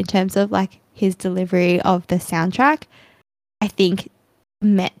 So in terms of like his delivery of the soundtrack, I think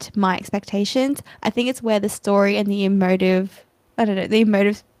met my expectations. I think it's where the story and the emotive, what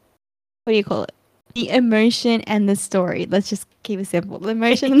do you call it? The emotion and the story. Let's just keep it simple. The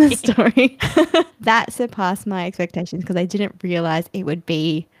emotion and the story. That surpassed my expectations because I didn't realize it would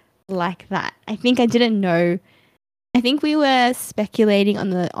be like that. I think I didn't know. I think we were speculating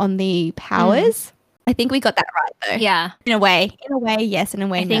on the powers. I think we got that right though. Yeah. In a way, yes. In a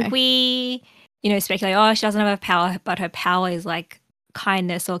way, I think we, speculate, oh, she doesn't have a power, but her power is like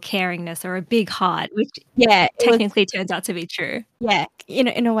kindness or caringness or a big heart, which technically turns out to be true. Yeah,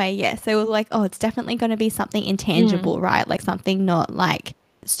 in a way, yeah. So it was like, oh, it's definitely going to be something intangible, right? Like something not like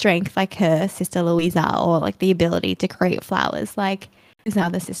strength like her sister Louisa or like the ability to create flowers like his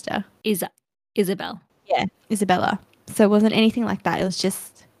other sister. Isabel. Yeah, Isabella. So it wasn't anything like that. It was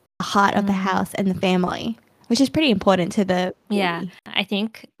just the heart of the house and the family, which is pretty important to the Yeah. movie. I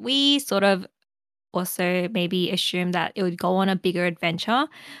think we sort of also maybe assume that it would go on a bigger adventure.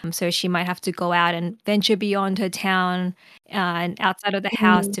 So she might have to go out and venture beyond her town and outside of the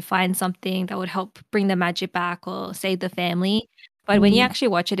house Mm, to find something that would help bring the magic back or save the family. But when you mm, actually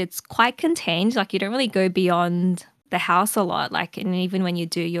watch it, it's quite contained. Like you don't really go beyond the house a lot. Like, and even when you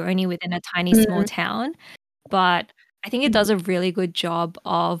do, you're only within a tiny small mm, town. But I think it mm. does a really good job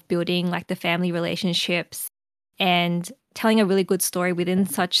of building like the family relationships and telling a really good story within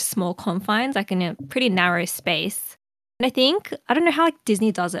such small confines, like in a pretty narrow space. And I think, I don't know how like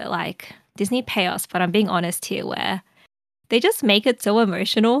Disney does it, like Disney pay us, but I'm being honest here, where they just make it so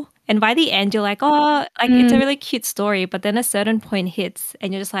emotional. And by the end, you're like, oh, like it's a Mm, really cute story. But then a certain point hits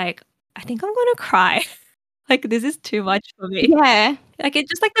and you're just like, I think I'm going to cry. Like, this is too much for me. yeah, Like, it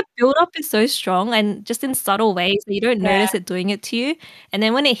just like the build up is so strong and just in subtle ways that you don't yeah, notice it doing it to you. And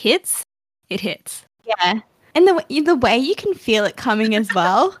then when it hits, it hits. yeah. And the way you can feel it coming as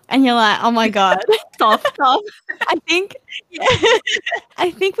well, and you're like, oh my god, Stop. stop. I think, yeah,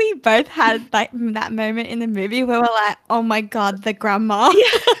 I think we both had like that moment in the movie where we're like, oh my god, the grandma,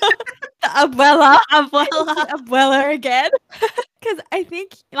 the abuela, Abuela. the abuela again. Because I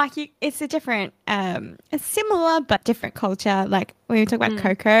think like it's a different, it's similar but different culture. Like when we talk about Mm.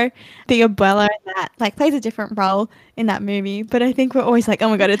 Coco, the abuela in that like plays a different role in that movie. But I think we're always like, oh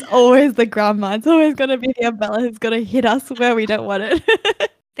my god, it's always the grandma. It's always gonna be the abuela who's gonna hit us where we don't want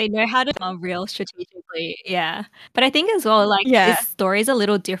it. They know how to real strategically, yeah. But I think as well, like Yeah. this story is a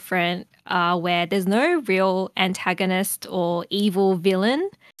little different, where there's no real antagonist or evil villain.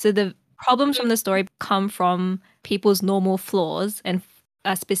 So the problems from the story come from people's normal flaws, and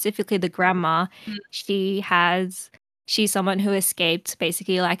specifically the grandma. Mm, She has she's someone who escaped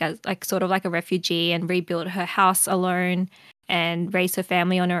basically like a like sort of like a refugee and rebuilt her house alone and raised her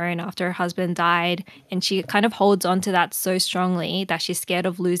family on her own after her husband died. And she kind of holds on to that so strongly that she's scared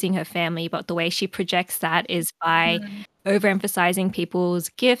of losing her family. But the way she projects that is by mm, overemphasizing people's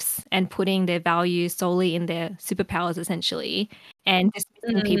gifts and putting their values solely in their superpowers, essentially, and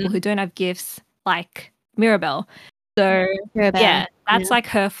dismissing people mm. who don't have gifts, like Mirabelle. So, Mirabelle. yeah, Yeah. that's like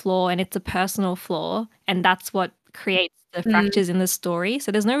her flaw, and it's a personal flaw. And that's what creates the Mm, fractures in the story.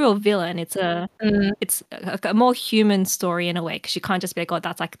 So, there's no real villain. mm, It's a more human story in a way, because you can't just be like, "Oh,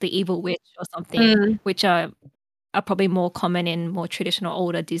 that's like the evil witch," or something, mm. which are probably more common in more traditional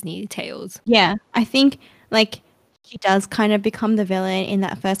older Disney tales. Yeah, I think like she does kind of become the villain in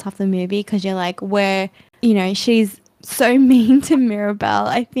that first half of the movie because you're like, where, she's so mean to Mirabelle,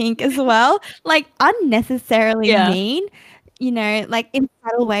 I think, as well. Like unnecessarily Yeah. mean, like in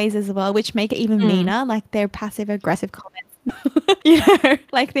subtle ways as well, which make it even Mm. meaner, like their passive aggressive comments.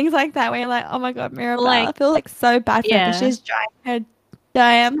 Like things like that where you're like, oh my god, Mirabelle, Like, I feel like so bad for her because yeah. she's trying her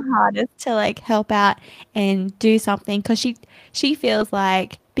damn hardest to like help out and do something because she feels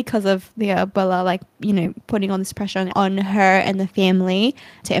like because of the abuela, like, putting all this pressure on her and the family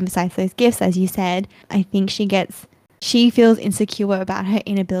to emphasize those gifts, as you said. I think she feels insecure about her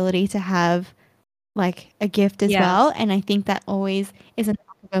inability to have like a gift as Yeah. well. And I think that always is in the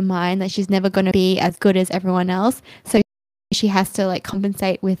back of her mind that she's never going to be as good as everyone else. So she has to like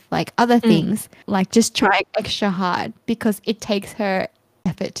compensate with like other Mm. things, like just try extra hard because it takes her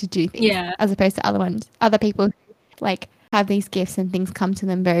effort to do things Yeah. as opposed to other people who like have these gifts and things come to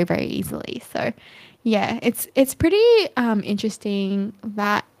them very, very easily. So yeah, it's pretty interesting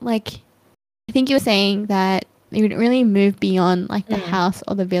that like I think you were saying that you didn't really move beyond like the Mm. house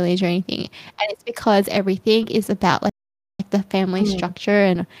or the village or anything. And it's because everything is about like the family Mm. structure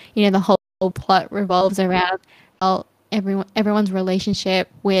and the whole plot revolves around how everyone's relationship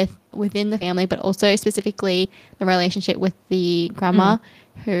within the family, but also specifically the relationship with the grandma, Mm.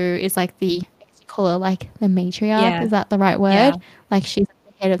 who is like you call her like the matriarch. Yeah. Is that the right word? Yeah. Like she's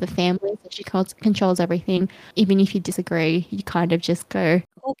the head of the family, so she controls everything. Even if you disagree, you kind of just go.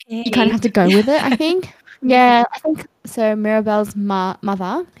 You kind of Okay. have to go with it, I think. Yeah, I think so. Mirabelle's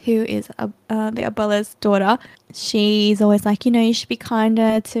mother, who is the abuela's daughter, she's always like, you should be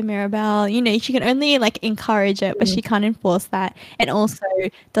kinder to Mirabelle. She can only like encourage it, but Mm. she can't enforce that. And also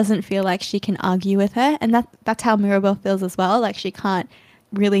doesn't feel like she can argue with her. And that's how Mirabelle feels as well. Like she can't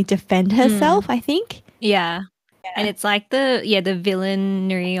really defend Mm. herself, I think. Yeah. And Yeah. it's like the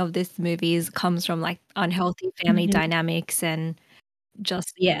villainy of this movies comes from like unhealthy family Mm, dynamics and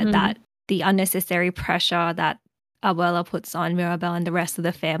just mm, that the unnecessary pressure that Abuela puts on Mirabelle and the rest of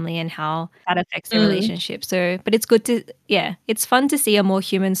the family and how that affects their mm, relationship. So, but it's good to it's fun to see a more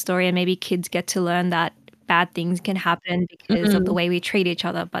human story, and maybe kids get to learn that bad things can happen because of the mm. way we treat each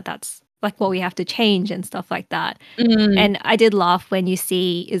other, but that's like what we have to change and stuff like that. Mm. And I did laugh when you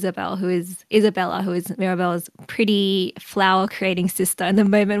see Isabella, who is Mirabella's pretty flower creating sister. And the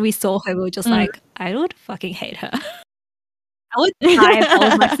moment we saw her, we were just like, I would fucking hate her. I would die if that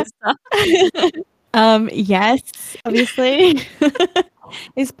was my sister. Yes, obviously.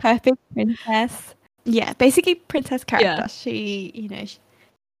 Is perfect princess. Yeah, basically princess character. Yeah. She, she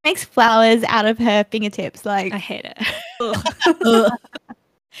makes flowers out of her fingertips. Like I hate it.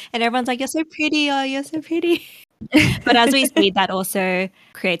 And everyone's like, you're so pretty, oh, you're so pretty. But as we see, that also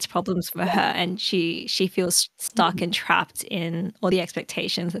creates problems for her, and she feels stuck and trapped in all the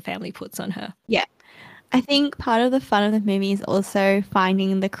expectations the family puts on her. Yeah. I think part of the fun of the movie is also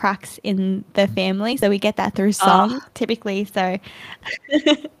finding the cracks in the family. So we get that through song, typically. So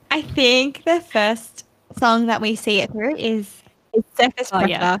I think the first song that we see it through is Surface Pressure.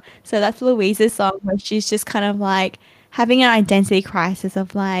 Yeah. So that's Louisa's song where she's just kind of like having an identity crisis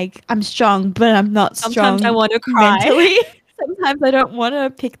of like, I'm strong, but I'm not strong. Sometimes I want to cry. Mentally. Sometimes I don't want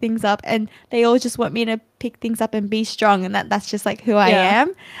to pick things up, and they all just want me to pick things up and be strong, and that's just like who I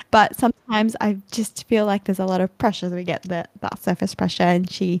am. But sometimes I just feel like there's a lot of pressure. We get that surface pressure, and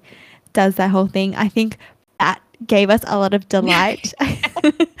she does that whole thing. I think that gave us a lot of delight.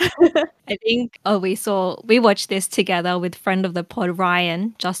 I think we watched this together with friend of the pod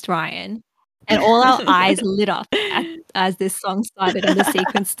Ryan, just Ryan. And all our eyes lit up as this song started and the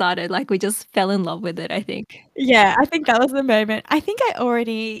sequence started. Like we just fell in love with it, I think. Yeah, I think that was the moment. I think I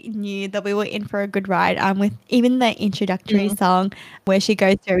already knew that we were in for a good ride with even the introductory song where she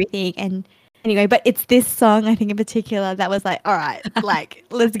goes through everything. And anyway, but it's this song, I think in particular, that was like, all right, like,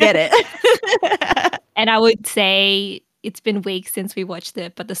 let's get it. And I would say it's been weeks since we watched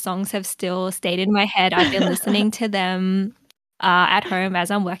it, but the songs have still stayed in my head. I've been listening to them at home as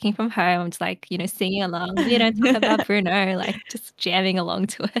I'm working from home. I'm just like, singing along. We don't talk about Bruno, like just jamming along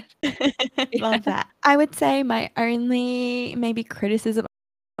to it. Love that. I would say my only maybe criticism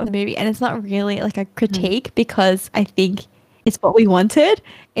of the movie, and it's not really like a critique because I think it's what we wanted,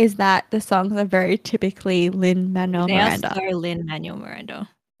 is that the songs are very typically Lin-Manuel Miranda. They are so Lin-Manuel Miranda.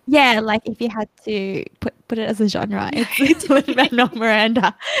 Yeah, like if you had to put it as a genre, it's Lin-Manuel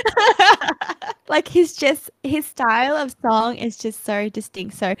Miranda. Like his style of song is just so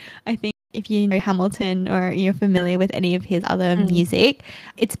distinct. So I think if you know Hamilton or you're familiar with any of his other music,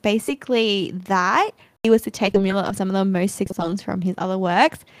 it's basically that. He was to take the formula of some of the most successful songs from his other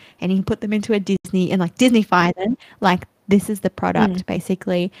works and he put them into a Disney and like Disney-fy them. Like this is the product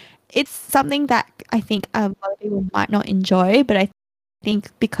basically. It's something that I think a lot of people might not enjoy, but I think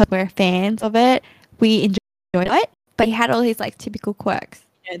because we're fans of it, we enjoyed it. But he had all his like typical quirks,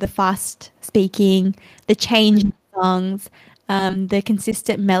 the fast speaking, the change in songs, the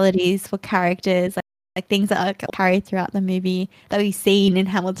consistent melodies for characters, like things that are carried throughout the movie that we've seen in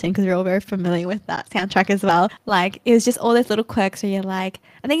Hamilton because we're all very familiar with that soundtrack as well. Like it was just all those little quirks where you're like,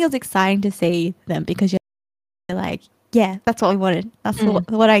 I think it was exciting to see them because you're like, yeah, that's what we wanted. That's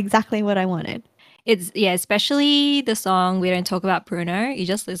exactly what I wanted. It's especially the song "We Don't Talk About Bruno." You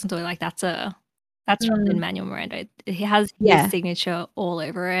just listen to it like that's from Lin-Manuel Miranda. He has his signature all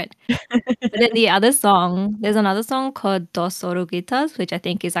over it. But then there's another song called Dos Oruguitas, which I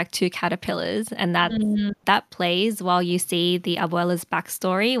think is like two caterpillars, and that plays while you see the abuela's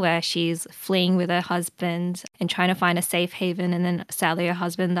backstory where she's fleeing with her husband and trying to find a safe haven, and then sadly her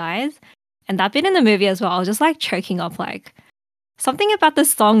husband dies. And that bit in the movie as well, I was just like choking up, like something about the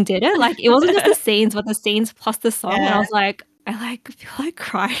song did it. Like it wasn't just the scenes, but the scenes plus the song. And I was like, I feel like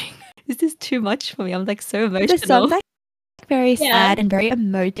crying. Is this too much for me? I'm like so emotional. The song's like very sad and very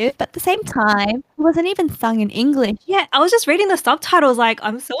emotive, but at the same time, it wasn't even sung in English. Yeah, I was just reading the subtitles, like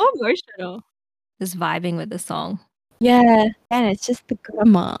I'm so emotional. Just vibing with the song. Yeah, and it's just the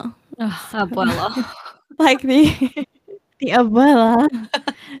grandma. Abuela. Like the abuela.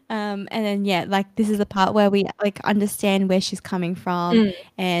 And then like this is the part where we like understand where she's coming from,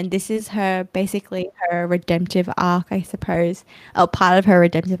 and this is basically her redemptive arc, I suppose, or part of her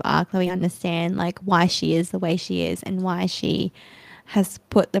redemptive arc, that we understand like why she is the way she is and why she has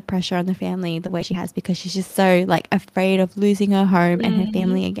put the pressure on the family the way she has, because she's just so like afraid of losing her home and her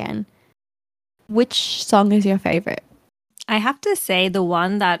family again. Which song is your favorite? I have to say the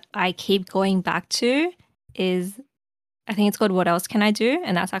one that I keep going back to is, I think it's called What Else Can I Do?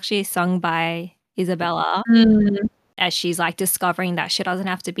 And that's actually sung by Isabella as she's like discovering that she doesn't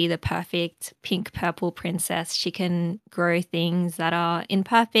have to be the perfect pink purple princess. She can grow things that are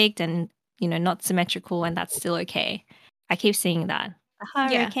imperfect and, not symmetrical, and that's still okay. I keep singing that. The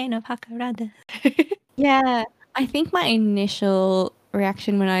Hurricane of Hakarada. Yeah, I think my initial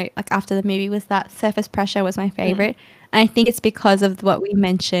reaction when after the movie was that Surface Pressure was my favorite. And I think it's because of what we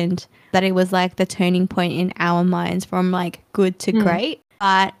mentioned that it was like the turning point in our minds from like good to great.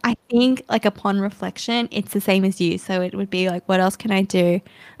 But I think like upon reflection, it's the same as you. So it would be like, what else can I do?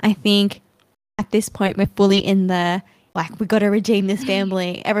 I think at this point we're fully in the like we got to redeem this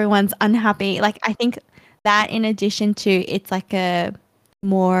family. Everyone's unhappy. Like I think that in addition to it's like a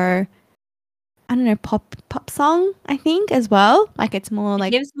more I don't know pop song I think as well. Like it's more It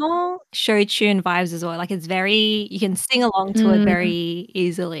like gives more show tune vibes as well. Like it's very you can sing along to it very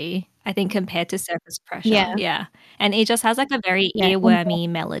easily, I think, compared to Surface Pressure. yeah, Yeah. And it just has like a very yeah, earwormy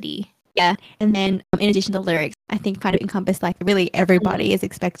melody. yeah. And then in addition to the lyrics, I think kind of encompass like really everybody is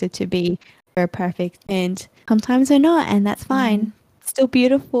expected to be very perfect, and sometimes they're not, and that's fine. Still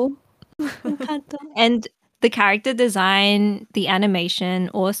beautiful. And the character design, the animation,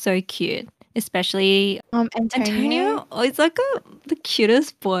 all so cute. Especially Antonio. Oh, it's like the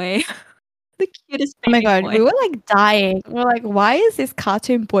cutest boy. The cutest Oh my baby god, boy. we were like dying. We were like, why is this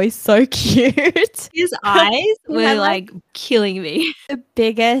cartoon boy so cute? His eyes He were had, like killing me. the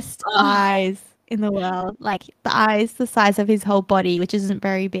biggest Oh. eyes in the world. Like the eyes the size of his whole body, which isn't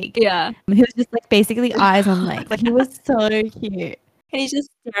very big. Yeah. He was just like basically eyes on legs. Like he was so cute. And he's just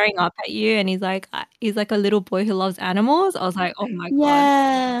staring up at you and he's like a little boy who loves animals. I was like, oh my god.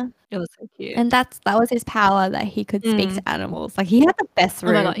 Yeah. It was so cute. And that was his power, that he could speak to animals. Like he had the best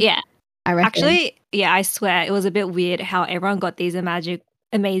room. Oh my god, yeah. I reckon. Actually, yeah, I swear it was a bit weird how everyone got these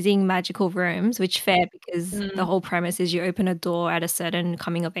amazing magical rooms, which fair because the whole premise is you open a door at a certain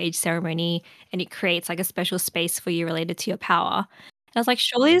coming of age ceremony and it creates like a special space for you related to your power. And I was like,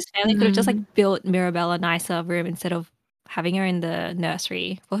 surely this family could have just like built Mirabelle a nicer room instead of having her in the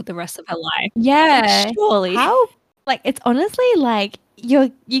nursery for the rest of her life. Yeah. Like, surely. How like it's honestly like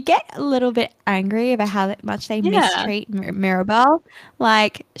you get a little bit angry about how much they mistreat Mirabelle.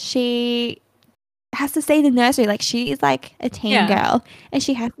 Like she has to stay in the nursery. Like she is like a teen girl and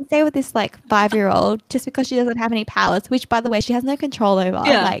she has to stay with this like 5-year-old just because she doesn't have any powers, which by the way she has no control over.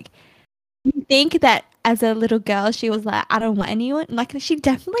 Like you think that as a little girl she was like, I don't want anyone. Like she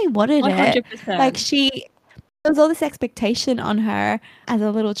definitely wanted 100%. it. Like there was all this expectation on her as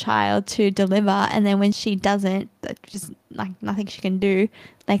a little child to deliver, and then when she doesn't, just like nothing she can do,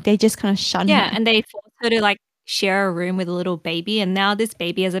 like they just kind of shun her. Yeah, and they force her to like share a room with a little baby, and now this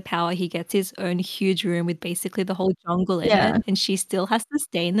baby has a power. He gets his own huge room with basically the whole jungle in it, and she still has to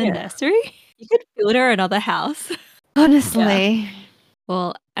stay in the nursery. You could build her another house. Honestly. Yeah.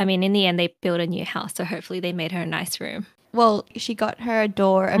 Well, I mean, in the end, they built a new house, so hopefully they made her a nice room. Well, she got her a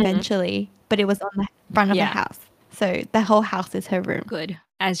door eventually, but it was on the front of the house. So the whole house is her room. Good.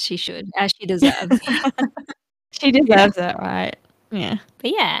 As she should. As she deserves. She deserves it, right? Yeah.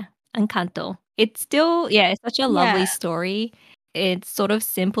 But yeah, Encanto. It's still, it's such a lovely story. It's sort of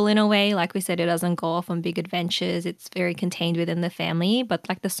simple in a way. Like we said, it doesn't go off on big adventures. It's very contained within the family. But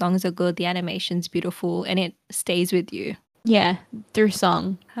like the songs are good, the animation's beautiful, and it stays with you. Yeah, through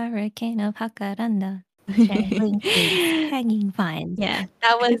song. Hurricane of Jacaranda. Hanging vines. Yeah,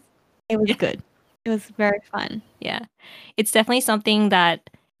 it was good. It was very fun. Yeah. It's definitely something that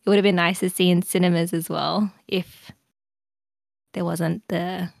it would have been nice to see in cinemas as well if there wasn't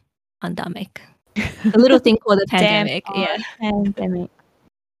the pandemic. The little thing called the pandemic. Pandemic.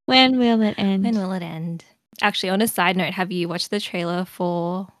 When will it end? When will it end? Actually, on a side note, have you watched the trailer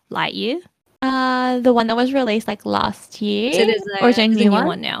for Lightyear? The one that was released like last year. So there's a new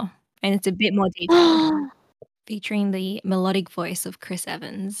one now. And it's a bit more detailed. Featuring the melodic voice of Chris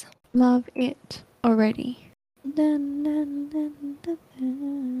Evans. Love it already.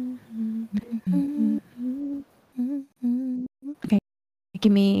 Okay,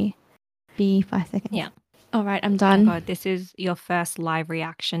 give me 5 seconds. Yeah. All right, I'm done. Oh God, this is your first live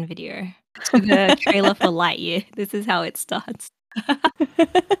reaction video to the trailer for Lightyear. This is how it starts.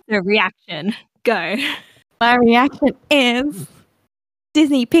 The reaction. Go. My reaction is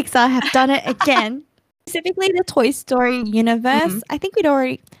Disney Pixar have done it again. Specifically the Toy Story universe. I think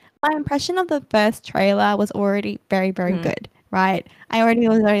my impression of the first trailer was already very, very good, right? I was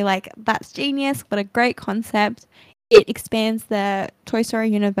already like, that's genius. What a great concept. It expands the Toy Story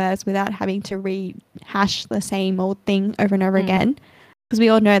universe without having to rehash the same old thing over and over again. Because we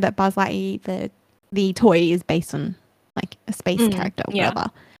all know that Buzz Lightyear, the toy, is based on like a space character or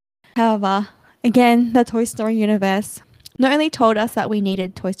whatever. However, again, the Toy Story universe not only told us that we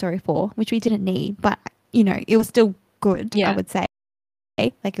needed Toy Story 4, which we didn't need, but, you know, it was still good, I would say.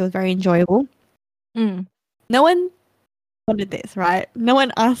 Like, it was very enjoyable. No one wanted this, right? No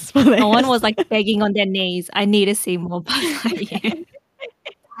one asked for this. No one was, like, begging on their knees, I need to see more Buzz Lightyear.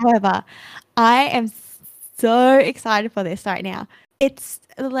 However, I am so excited for this right now. It's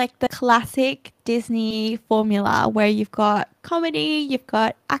like the classic Disney formula where you've got comedy, you've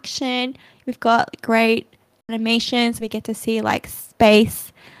got action, you've got great animations. We get to see like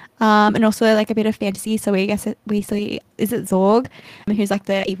space, and also like a bit of fantasy. So we see, is it Zorg, who's like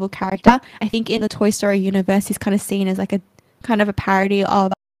the evil character? I think in the Toy Story universe, he's kind of seen as like a kind of a parody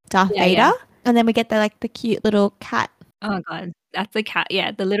of Darth Yeah, Vader. yeah. And then we get the cute little cat Oh my god, that's a cat.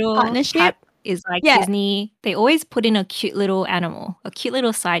 Yeah, the little partnership. cat is like Yeah, Disney. They always put in a cute little animal, a cute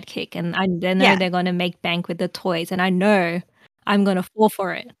little sidekick, and they know yeah. they're gonna make bank with the toys, and I know I'm gonna fall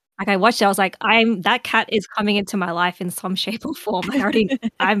for it. Like I watched it, I was like, I'm that cat is coming into my life in some shape or form. Like I already,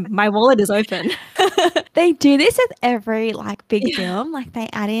 my wallet is open. They do this with every like big Yeah. film. Like they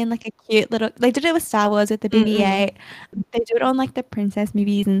add in like a cute little. They did it with Star Wars with the Mm-mm. BB-8. They do it on like the princess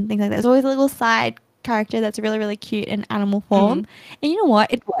movies and things like that. There's always a little side character that's really really cute in animal form. Mm. And you know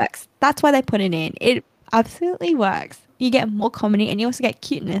what? It works. That's why they put it in. It absolutely works. You get more comedy and you also get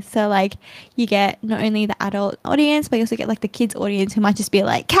cuteness. So like you get not only the adult audience, but you also get like the kids audience who might just be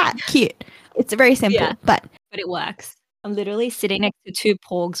like cat cute. It's very simple, Yeah, but but it works. I'm literally sitting next to two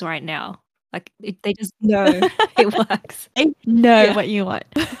porgs right now. Like they just know it works. I know Yeah. what you want.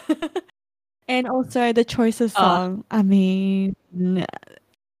 And also the choice of Oh, song. I mean,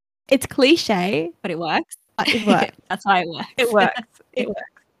 it's cliche, but it works. but it works. That's how it It works. works. It works.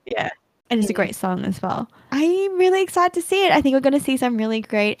 Yeah. And it's a Yeah. great song as well. I'm really excited to see it. I think we're going to see some really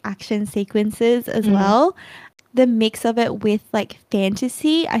great action sequences as Mm. well. The mix of it with like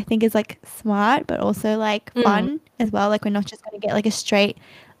fantasy, I think is like smart, but also like Mm. fun as well. Like we're not just going to get like a straight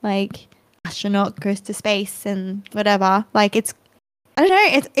like astronaut goes to space and whatever. Like it's I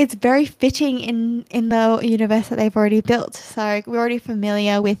don't know. It's very fitting in the universe that they've already built. So we're already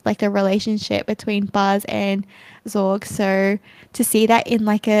familiar with like the relationship between Buzz and Zorg. So to see that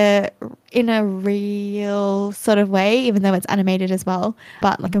in a real sort of way, even though it's animated as well,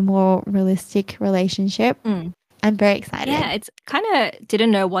 but like a more realistic relationship, Mm. I'm very excited. Yeah, it's kind of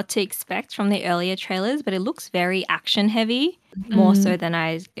didn't know what to expect from the earlier trailers, but it looks very action heavy, more so than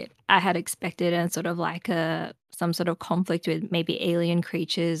I had expected, and sort of like some sort of conflict with maybe alien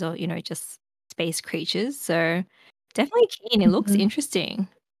creatures or just space creatures. So definitely keen. It looks Mhm. interesting.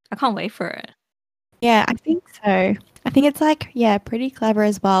 I can't wait for it. Yeah, I think so. I think it's like, yeah, pretty clever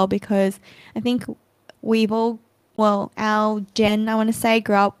as well because I think we've all, well, our gen, I want to say,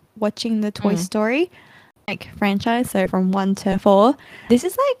 grew up watching the Toy Mm. Story like franchise, so from 1 to 4. This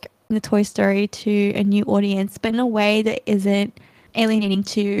is like the Toy Story to a new audience, but in a way that isn't alienating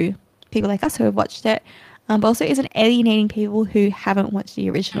to people like us who have watched it, but also isn't alienating people who haven't watched the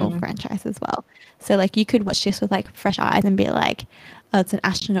original Mm. franchise as well. So like you could watch this with like fresh eyes and be like, oh, it's an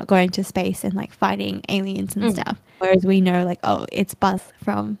astronaut going to space and like fighting aliens and Mm. stuff. Whereas we know like, oh, it's Buzz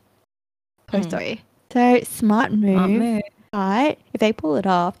from Toy Mm. Story. So smart Smart move. move. But if they pull it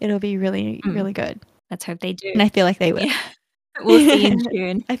off, it'll be really, Mm. really good. Let's hope they do. And I feel like they will. Yeah. We'll see in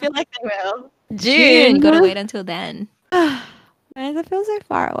June. I feel like they will. June. June. Gotta wait until then. Man, that feels so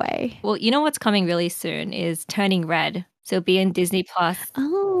far away. Well, you know what's coming really soon is Turning Red. So it'll be in Disney Plus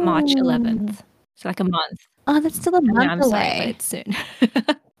March Oh. 11th. So like a month. Oh, that's still a I know, month I'm sorry, but away. it's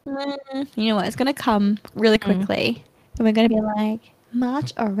soon. You know what? It's gonna come really Mm. quickly. And we're gonna be like,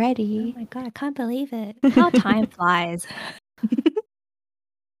 March Oh already. my god, I can't believe it. How time flies.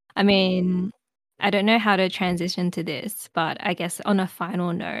 I mean, I don't know how to transition to this, but I guess on a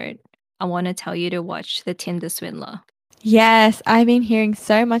final note, I want to tell you to watch The Tinder Swindler. Yes, I've been hearing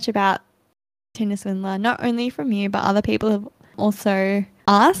so much about Tinder Swindler, not only from you, but other people have also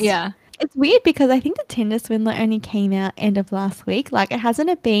asked. Yeah. It's weird because I think the Tinder Swindler only came out end of last week. Like it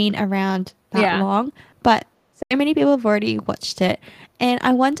hasn't been around that Yeah. long, but so many people have already watched it. And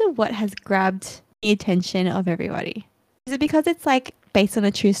I wonder what has grabbed the attention of everybody. Is it because it's like based on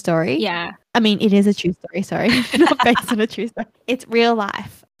a true story? Yeah. I mean, it is a true story, sorry. Not based on a true story. It's real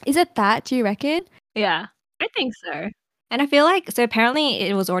life. Is it that, do you reckon? Yeah. I think so. And I feel like, so apparently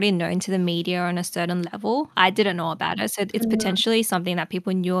it was already known to the media on a certain level. I didn't know about it. So it's potentially something that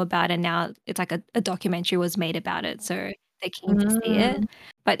people knew about, and now it's like a documentary was made about it. So they're keen to see it.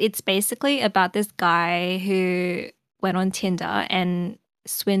 But it's basically about this guy who went on Tinder and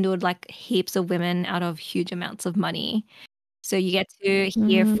swindled like heaps of women out of huge amounts of money. So you get to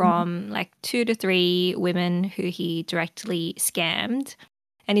hear from like 2 to 3 women who he directly scammed.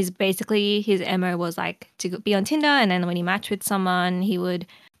 And his MO was like to be on Tinder, and then when he matched with someone, he would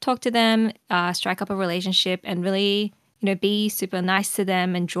talk to them, strike up a relationship, and really, be super nice to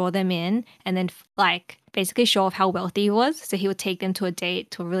them and draw them in, and then like basically show off how wealthy he was. So he would take them to a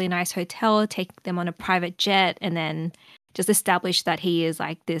date to a really nice hotel, take them on a private jet, and then just establish that he is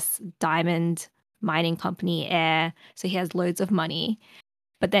like this diamond mining company, air. So he has loads of money.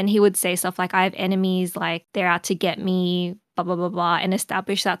 But then he would say stuff like, I have enemies, like they're out to get me, blah, blah, blah, blah, and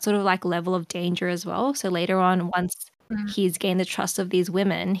establish that sort of like level of danger as well. So later on, once he's gained the trust of these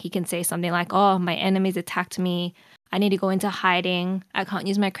women, he can say something like, oh, my enemies attacked me. I need to go into hiding. I can't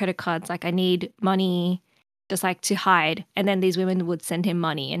use my credit cards. Like I need money just like to hide. And then these women would send him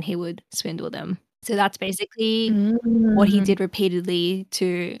money and he would swindle them. So that's basically what he did repeatedly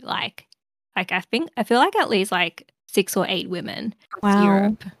to I feel like at least like 6 or 8 women across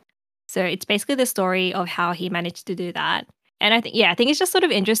Europe. So it's basically the story of how he managed to do that. And I think it's just sort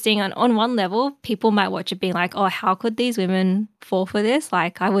of interesting. On one level, people might watch it being like, oh, how could these women fall for this?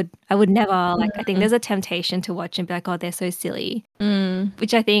 Like I would never, like I think there's a temptation to watch and be like, oh, they're so silly.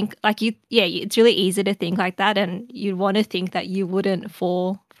 Which I think like it's really easy to think like that. And you'd want to think that you wouldn't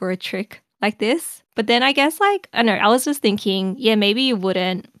fall for a trick like this. But then I guess like, I don't know, I was just thinking, yeah, maybe you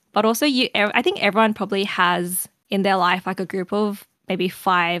wouldn't. But also I think everyone probably has in their life like a group of maybe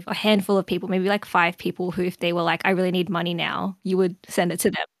 5, a handful of people, maybe like 5 people who if they were like, I really need money now, you would send it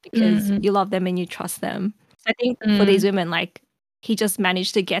to them because you love them and you trust them. So I think for these women, like he just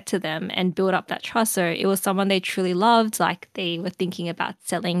managed to get to them and build up that trust. So it was someone they truly loved. Like they were thinking about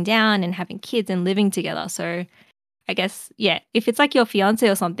settling down and having kids and living together. So I guess, yeah, if it's like your fiance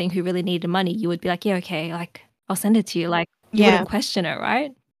or something who really needed money, you would be like, yeah, okay, like I'll send it to you. Like you wouldn't question it,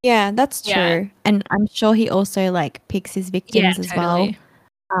 right? Yeah, that's true. Yeah. And I'm sure he also like picks his victims as well.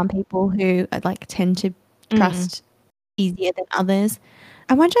 People who like tend to trust easier than others.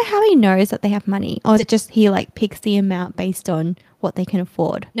 I wonder how he knows that they have money, or is it just he like picks the amount based on what they can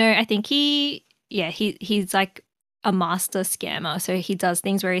afford? No, I think he's like a master scammer. So he does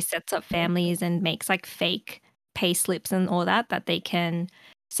things where he sets up families and makes like fake pay slips and all that they can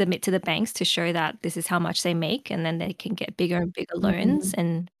submit to the banks to show that this is how much they make, and then they can get bigger and bigger loans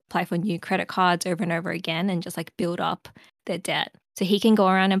and apply for new credit cards over and over again and just like build up their debt. So he can go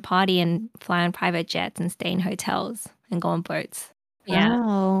around and party and fly on private jets and stay in hotels and go on boats. Yeah.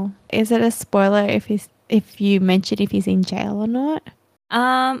 Wow. Is it a spoiler if you mention if he's in jail or not?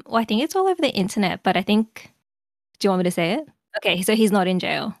 Well, I think it's all over the internet, but I think, do you want me to say it? Okay, so he's not in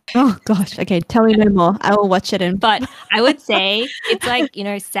jail. Oh gosh. Okay, tell me no more. I will watch it. But I would say it's like,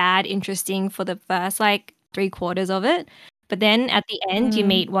 sad, interesting for the first like 3/4 of it. But then at the end, you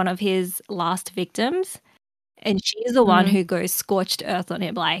meet one of his last victims, and she's the one who goes scorched earth on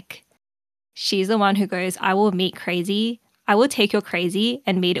him. Like, she's the one who goes, I will meet crazy. I will take your crazy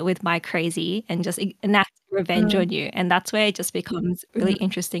and meet it with my crazy and just enact revenge on you. And that's where it just becomes really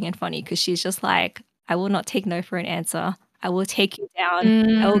interesting and funny because she's just like, I will not take no for an answer. I will take you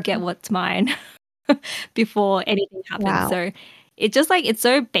down. I will get what's mine before anything happens. Wow. So it just like, it's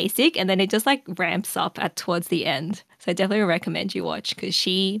so basic and then it just like ramps up towards the end. So I definitely recommend you watch because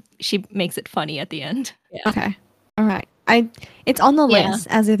she makes it funny at the end. Yeah. Okay. All right. It's on the list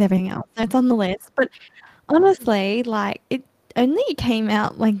as with everything else. It's on the list. But honestly, like it only came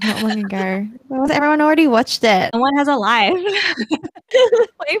out like not long ago. Everyone already watched it. Someone has a life.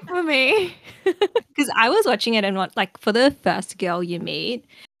 Wait for me. Because I was watching it and like for the first girl you meet,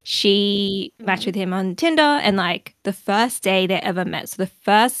 she matched with him on Tinder and like the first day they ever met. So the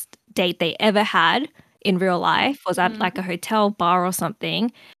first date they ever had in real life was at like a hotel bar or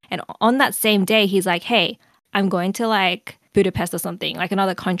something. And on that same day, he's like, hey, I'm going to like Budapest or something, like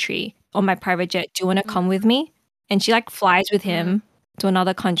another country on my private jet. Do you want to come with me? And she like flies with him to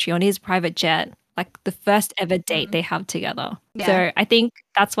another country on his private jet, like the first ever date they have together. Yeah. So I think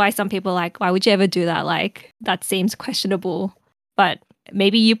that's why some people are like, why would you ever do that? Like that seems questionable. But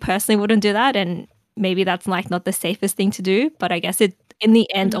maybe you personally wouldn't do that. And maybe that's like not the safest thing to do. But I guess it in the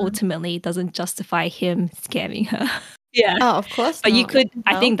end ultimately doesn't justify him scamming her. Yeah. Oh, of course. But you could,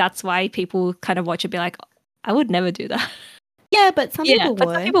 I think that's why people kind of watch it be like, I would never do that. Yeah, but some people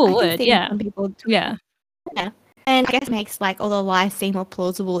would. Some people would, yeah. Some people yeah. And I guess it makes like all the lies seem more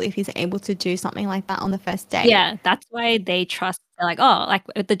plausible if he's able to do something like that on the first date. Yeah, that's why they trust. They're like, oh, like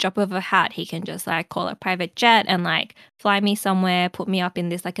at the drop of a hat, he can just like call a private jet and like fly me somewhere, put me up in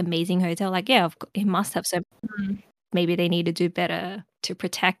this like amazing hotel. Like, yeah, he must have. So maybe they need to do better to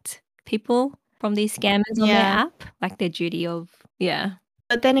protect people from these scammers on their app, like their duty of,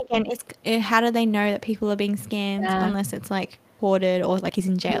 But then again, how do they know that people are being scammed unless it's like reported or like he's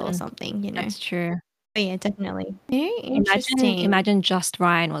in jail or something, you know? That's true. But yeah, definitely. Very interesting. Imagine just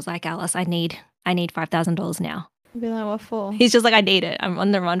Ryan was like, Alice, I need $5,000 now. I'd be like, what for? He's just like, I need it. I'm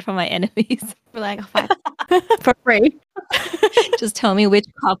on the run from my enemies. We're like, for free. Just tell me which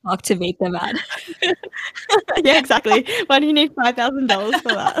car park to meet them at. Yeah, exactly. Why do you need $5,000 for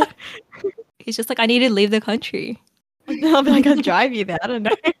that? He's just like, I need to leave the country. I'll be like, I'll drive you there. I don't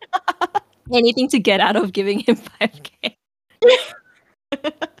know. Anything to get out of giving him 5K.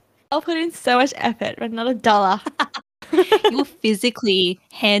 I'll put in so much effort, but not $1. You'll physically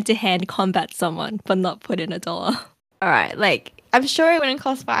hand-to-hand combat someone, but not put in $1. All right, like I'm sure it wouldn't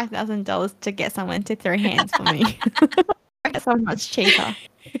cost $5,000 to get someone to throw hands for me. Get someone much cheaper.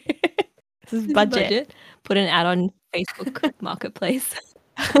 This is budget. Put an ad on Facebook Marketplace.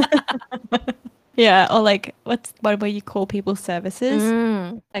 Yeah, or like what where you call people services,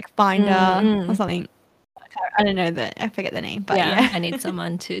 like Finder or something. I don't know I forget the name, but yeah. I need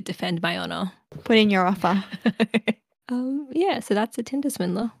someone to defend my honor. Put in your offer. Yeah, so that's a Tinder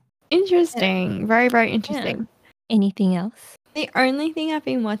swindler. Interesting. Very, very interesting. Yeah. Anything else? The only thing I've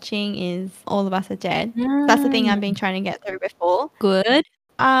been watching is All of Us Are Dead. That's the thing I've been trying to get through before. Good.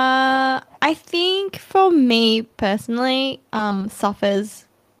 I think for me personally, suffers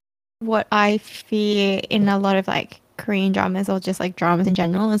what I fear in a lot of like Korean dramas or just like dramas in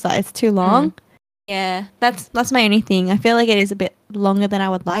general is that it's too long. Yeah, that's my only thing. I feel like it is a bit longer than I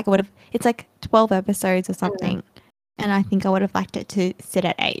would like. It's like 12 episodes or something, and I think I would have liked it to sit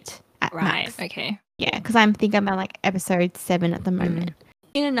at 8 at max. Okay. Yeah, because I'm thinking about like episode 7 at the moment.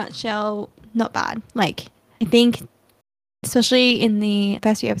 In a nutshell, not bad. Like I think, especially in the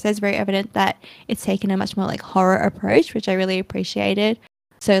first few episodes, very evident that it's taken a much more like horror approach, which I really appreciated.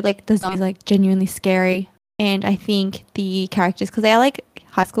 So like the zombies like genuinely scary, and I think the characters, because they are like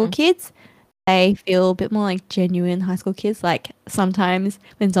high school kids, they feel a bit more like genuine high school kids. Like sometimes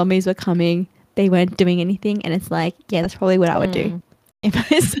when zombies were coming, they weren't doing anything, and it's like, yeah, that's probably what I would do. If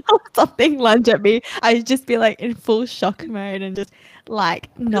I saw something lunge at me, I'd just be like in full shock mode and just like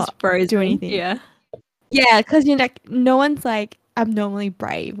not do anything. Yeah, because you know, like no one's like abnormally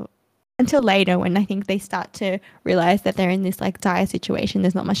brave until later, when I think they start to realize that they're in this like dire situation,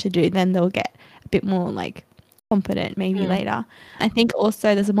 there's not much to do, then they'll get a bit more like confident maybe later. I think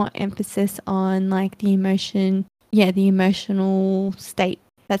also there's a more emphasis on like the emotional state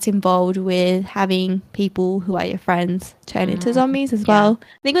that's involved with having people who are your friends turn into zombies as well. I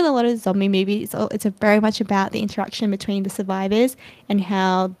think with a lot of zombie movies, it's very much about the interaction between the survivors and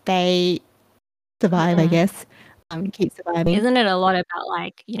how they survive, I guess, keep surviving. Isn't it a lot about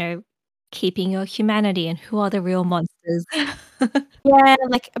like, you know, keeping your humanity and who are the real monsters? Yeah,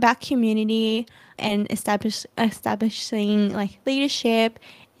 like about community and establishing like leadership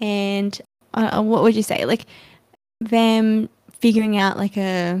and what would you say, like them figuring out like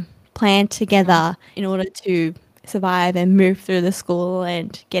a plan together in order to survive and move through the school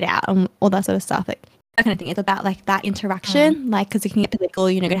and get out and all that sort of stuff. Like that kind of thing. It's about like that interaction, like because it can get political.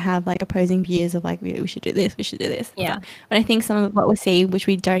 You're going to have like opposing views of like we should do this, we should do this. Yeah. But I think some of what we see, which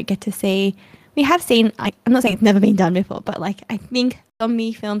we don't get to see, we have seen. I'm not saying it's never been done before, but like I think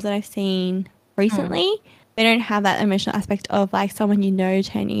zombie films that I've seen recently, they don't have that emotional aspect of like someone you know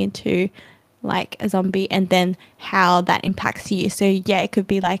turning into like a zombie and then how that impacts you. So yeah, it could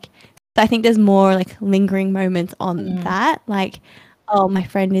be like, I think there's more like lingering moments on that, like, oh, my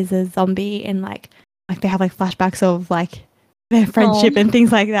friend is a zombie, and like they have like flashbacks of like their friendship and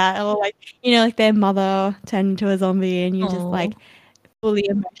things like that, or like, you know, like their mother turned into a zombie and you're just like fully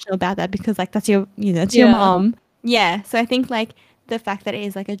emotional about that because like that's your, you know, it's your mom. Yeah, so I think like the fact that it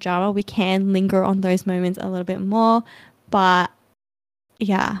is like a drama, we can linger on those moments a little bit more, but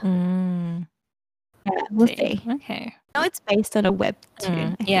yeah. Yeah, we'll see. Okay. I know it's based on a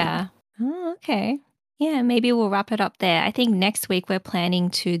webtoon. Yeah. Oh, okay. Yeah, maybe we'll wrap it up there. I think next week we're planning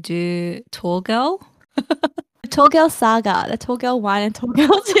to do Tall Girl. The Tall Girl Saga, the Tall Girl 1 and Tall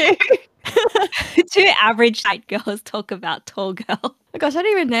Girl 2. Two average height girls talk about Tall Girl. Oh my gosh, I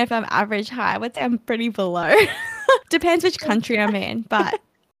don't even know if I'm average height. I would say I'm pretty below. Depends which country I'm in, but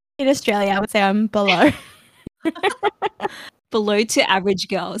in Australia I would say I'm below. Below to average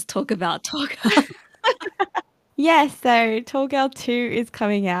girls talk about Tall Girl. Yes, so Tall Girl 2 is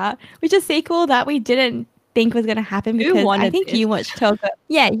coming out, which is a sequel that we didn't think was going to happen because I think you watched Tall Girl.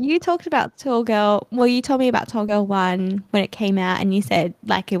 Yeah, you talked about Tall Girl. Well, you told me about Tall Girl 1 when it came out and you said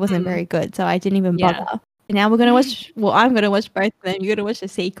like it wasn't very good, so I didn't even bother. And now we're going to watch, well, I'm going to watch both of them. You're going to watch the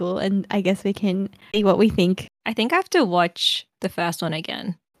sequel and I guess we can see what we think. I think I have to watch the first one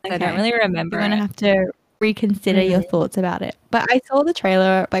again. Okay. I don't really remember. You're going to have to reconsider your thoughts about it. But I saw the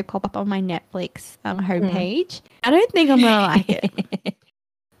trailer like pop up on my Netflix homepage. I don't think I'm gonna like it.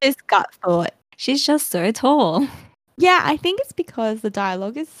 Just gut thought. She's just so tall. Yeah, I think it's because the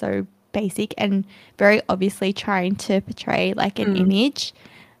dialogue is so basic and very obviously trying to portray like an image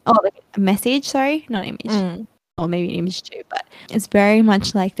or like a message, sorry, not image. Or maybe an image too, but it's very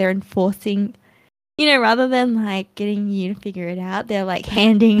much like they're enforcing, you know, rather than like getting you to figure it out, they're like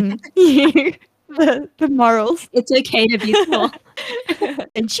handing you the morals. It's okay to be small.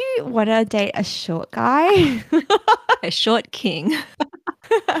 Don't you want to date a short guy? A short king.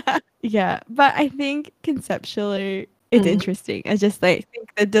 Yeah, but I think conceptually it's interesting. I just like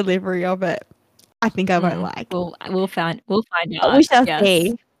think the delivery of it, I think I won't like. We'll find But out. we shall Yes.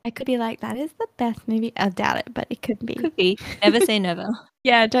 see. I could be like, that is the best movie. I doubt it, but it could be. Could be. Never say never.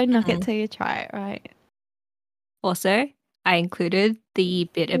 Yeah, don't knock it till you try it, right? Also, I included the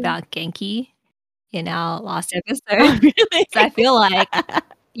bit about Genki in our last episode. Oh, really? So I feel like,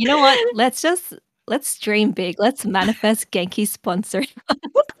 you know what? Let's dream big. Let's manifest Genki sponsoring.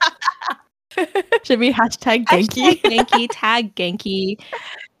 Should we hashtag Hashtag Genki? Genki, tag Genki.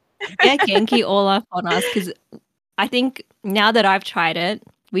 Get Genki all up on us, because I think now that I've tried it,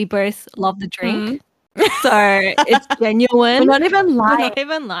 we both love the drink. So it's genuine. We're not even We're lying. not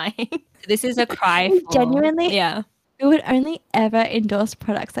even lying. This is a cry We for genuinely- yeah. We would only ever endorse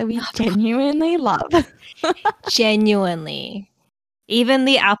products that we genuinely love. Genuinely. Even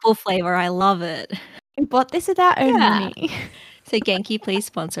the apple flavor, I love it. We bought this with our own Yeah. money. So Genki, please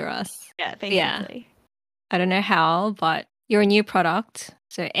sponsor us. Yeah, basically. I don't know how, but you're a new product.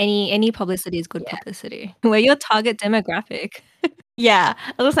 So any publicity is good publicity. We're your target demographic. Yeah.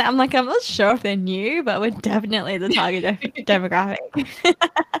 I was like, I'm not sure if they're new, but we're definitely the target demographic.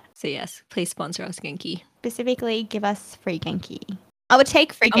 So yes, please sponsor us, Genki. Specifically, give us free Genki. I would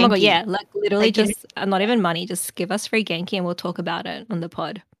take free Genki. Oh my god, yeah. Like literally Like, just not even money, just give us free Genki and we'll talk about it on the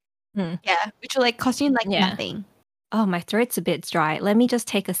pod. Yeah, which will like cost you like nothing. Oh, my throat's a bit dry. Let me just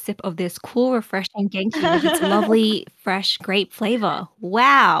take a sip of this cool, refreshing Genki with its lovely, fresh grape flavor.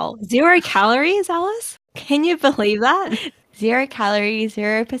 Wow. 0 calories, Alice? Can you believe that? 0 calories,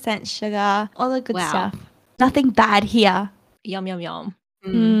 0% sugar, all the good Wow. stuff. Nothing bad here. Yum, yum, yum.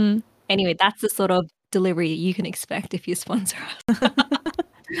 Anyway, that's the sort of delivery you can expect if you sponsor us.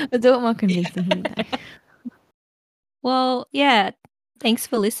 We'll do it more convincingly though. Well, yeah. Thanks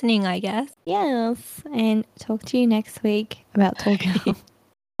for listening, I guess. Yes, and talk to you next week about Tall Girl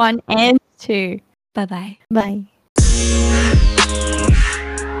 1 and 2. Bye-bye. Bye.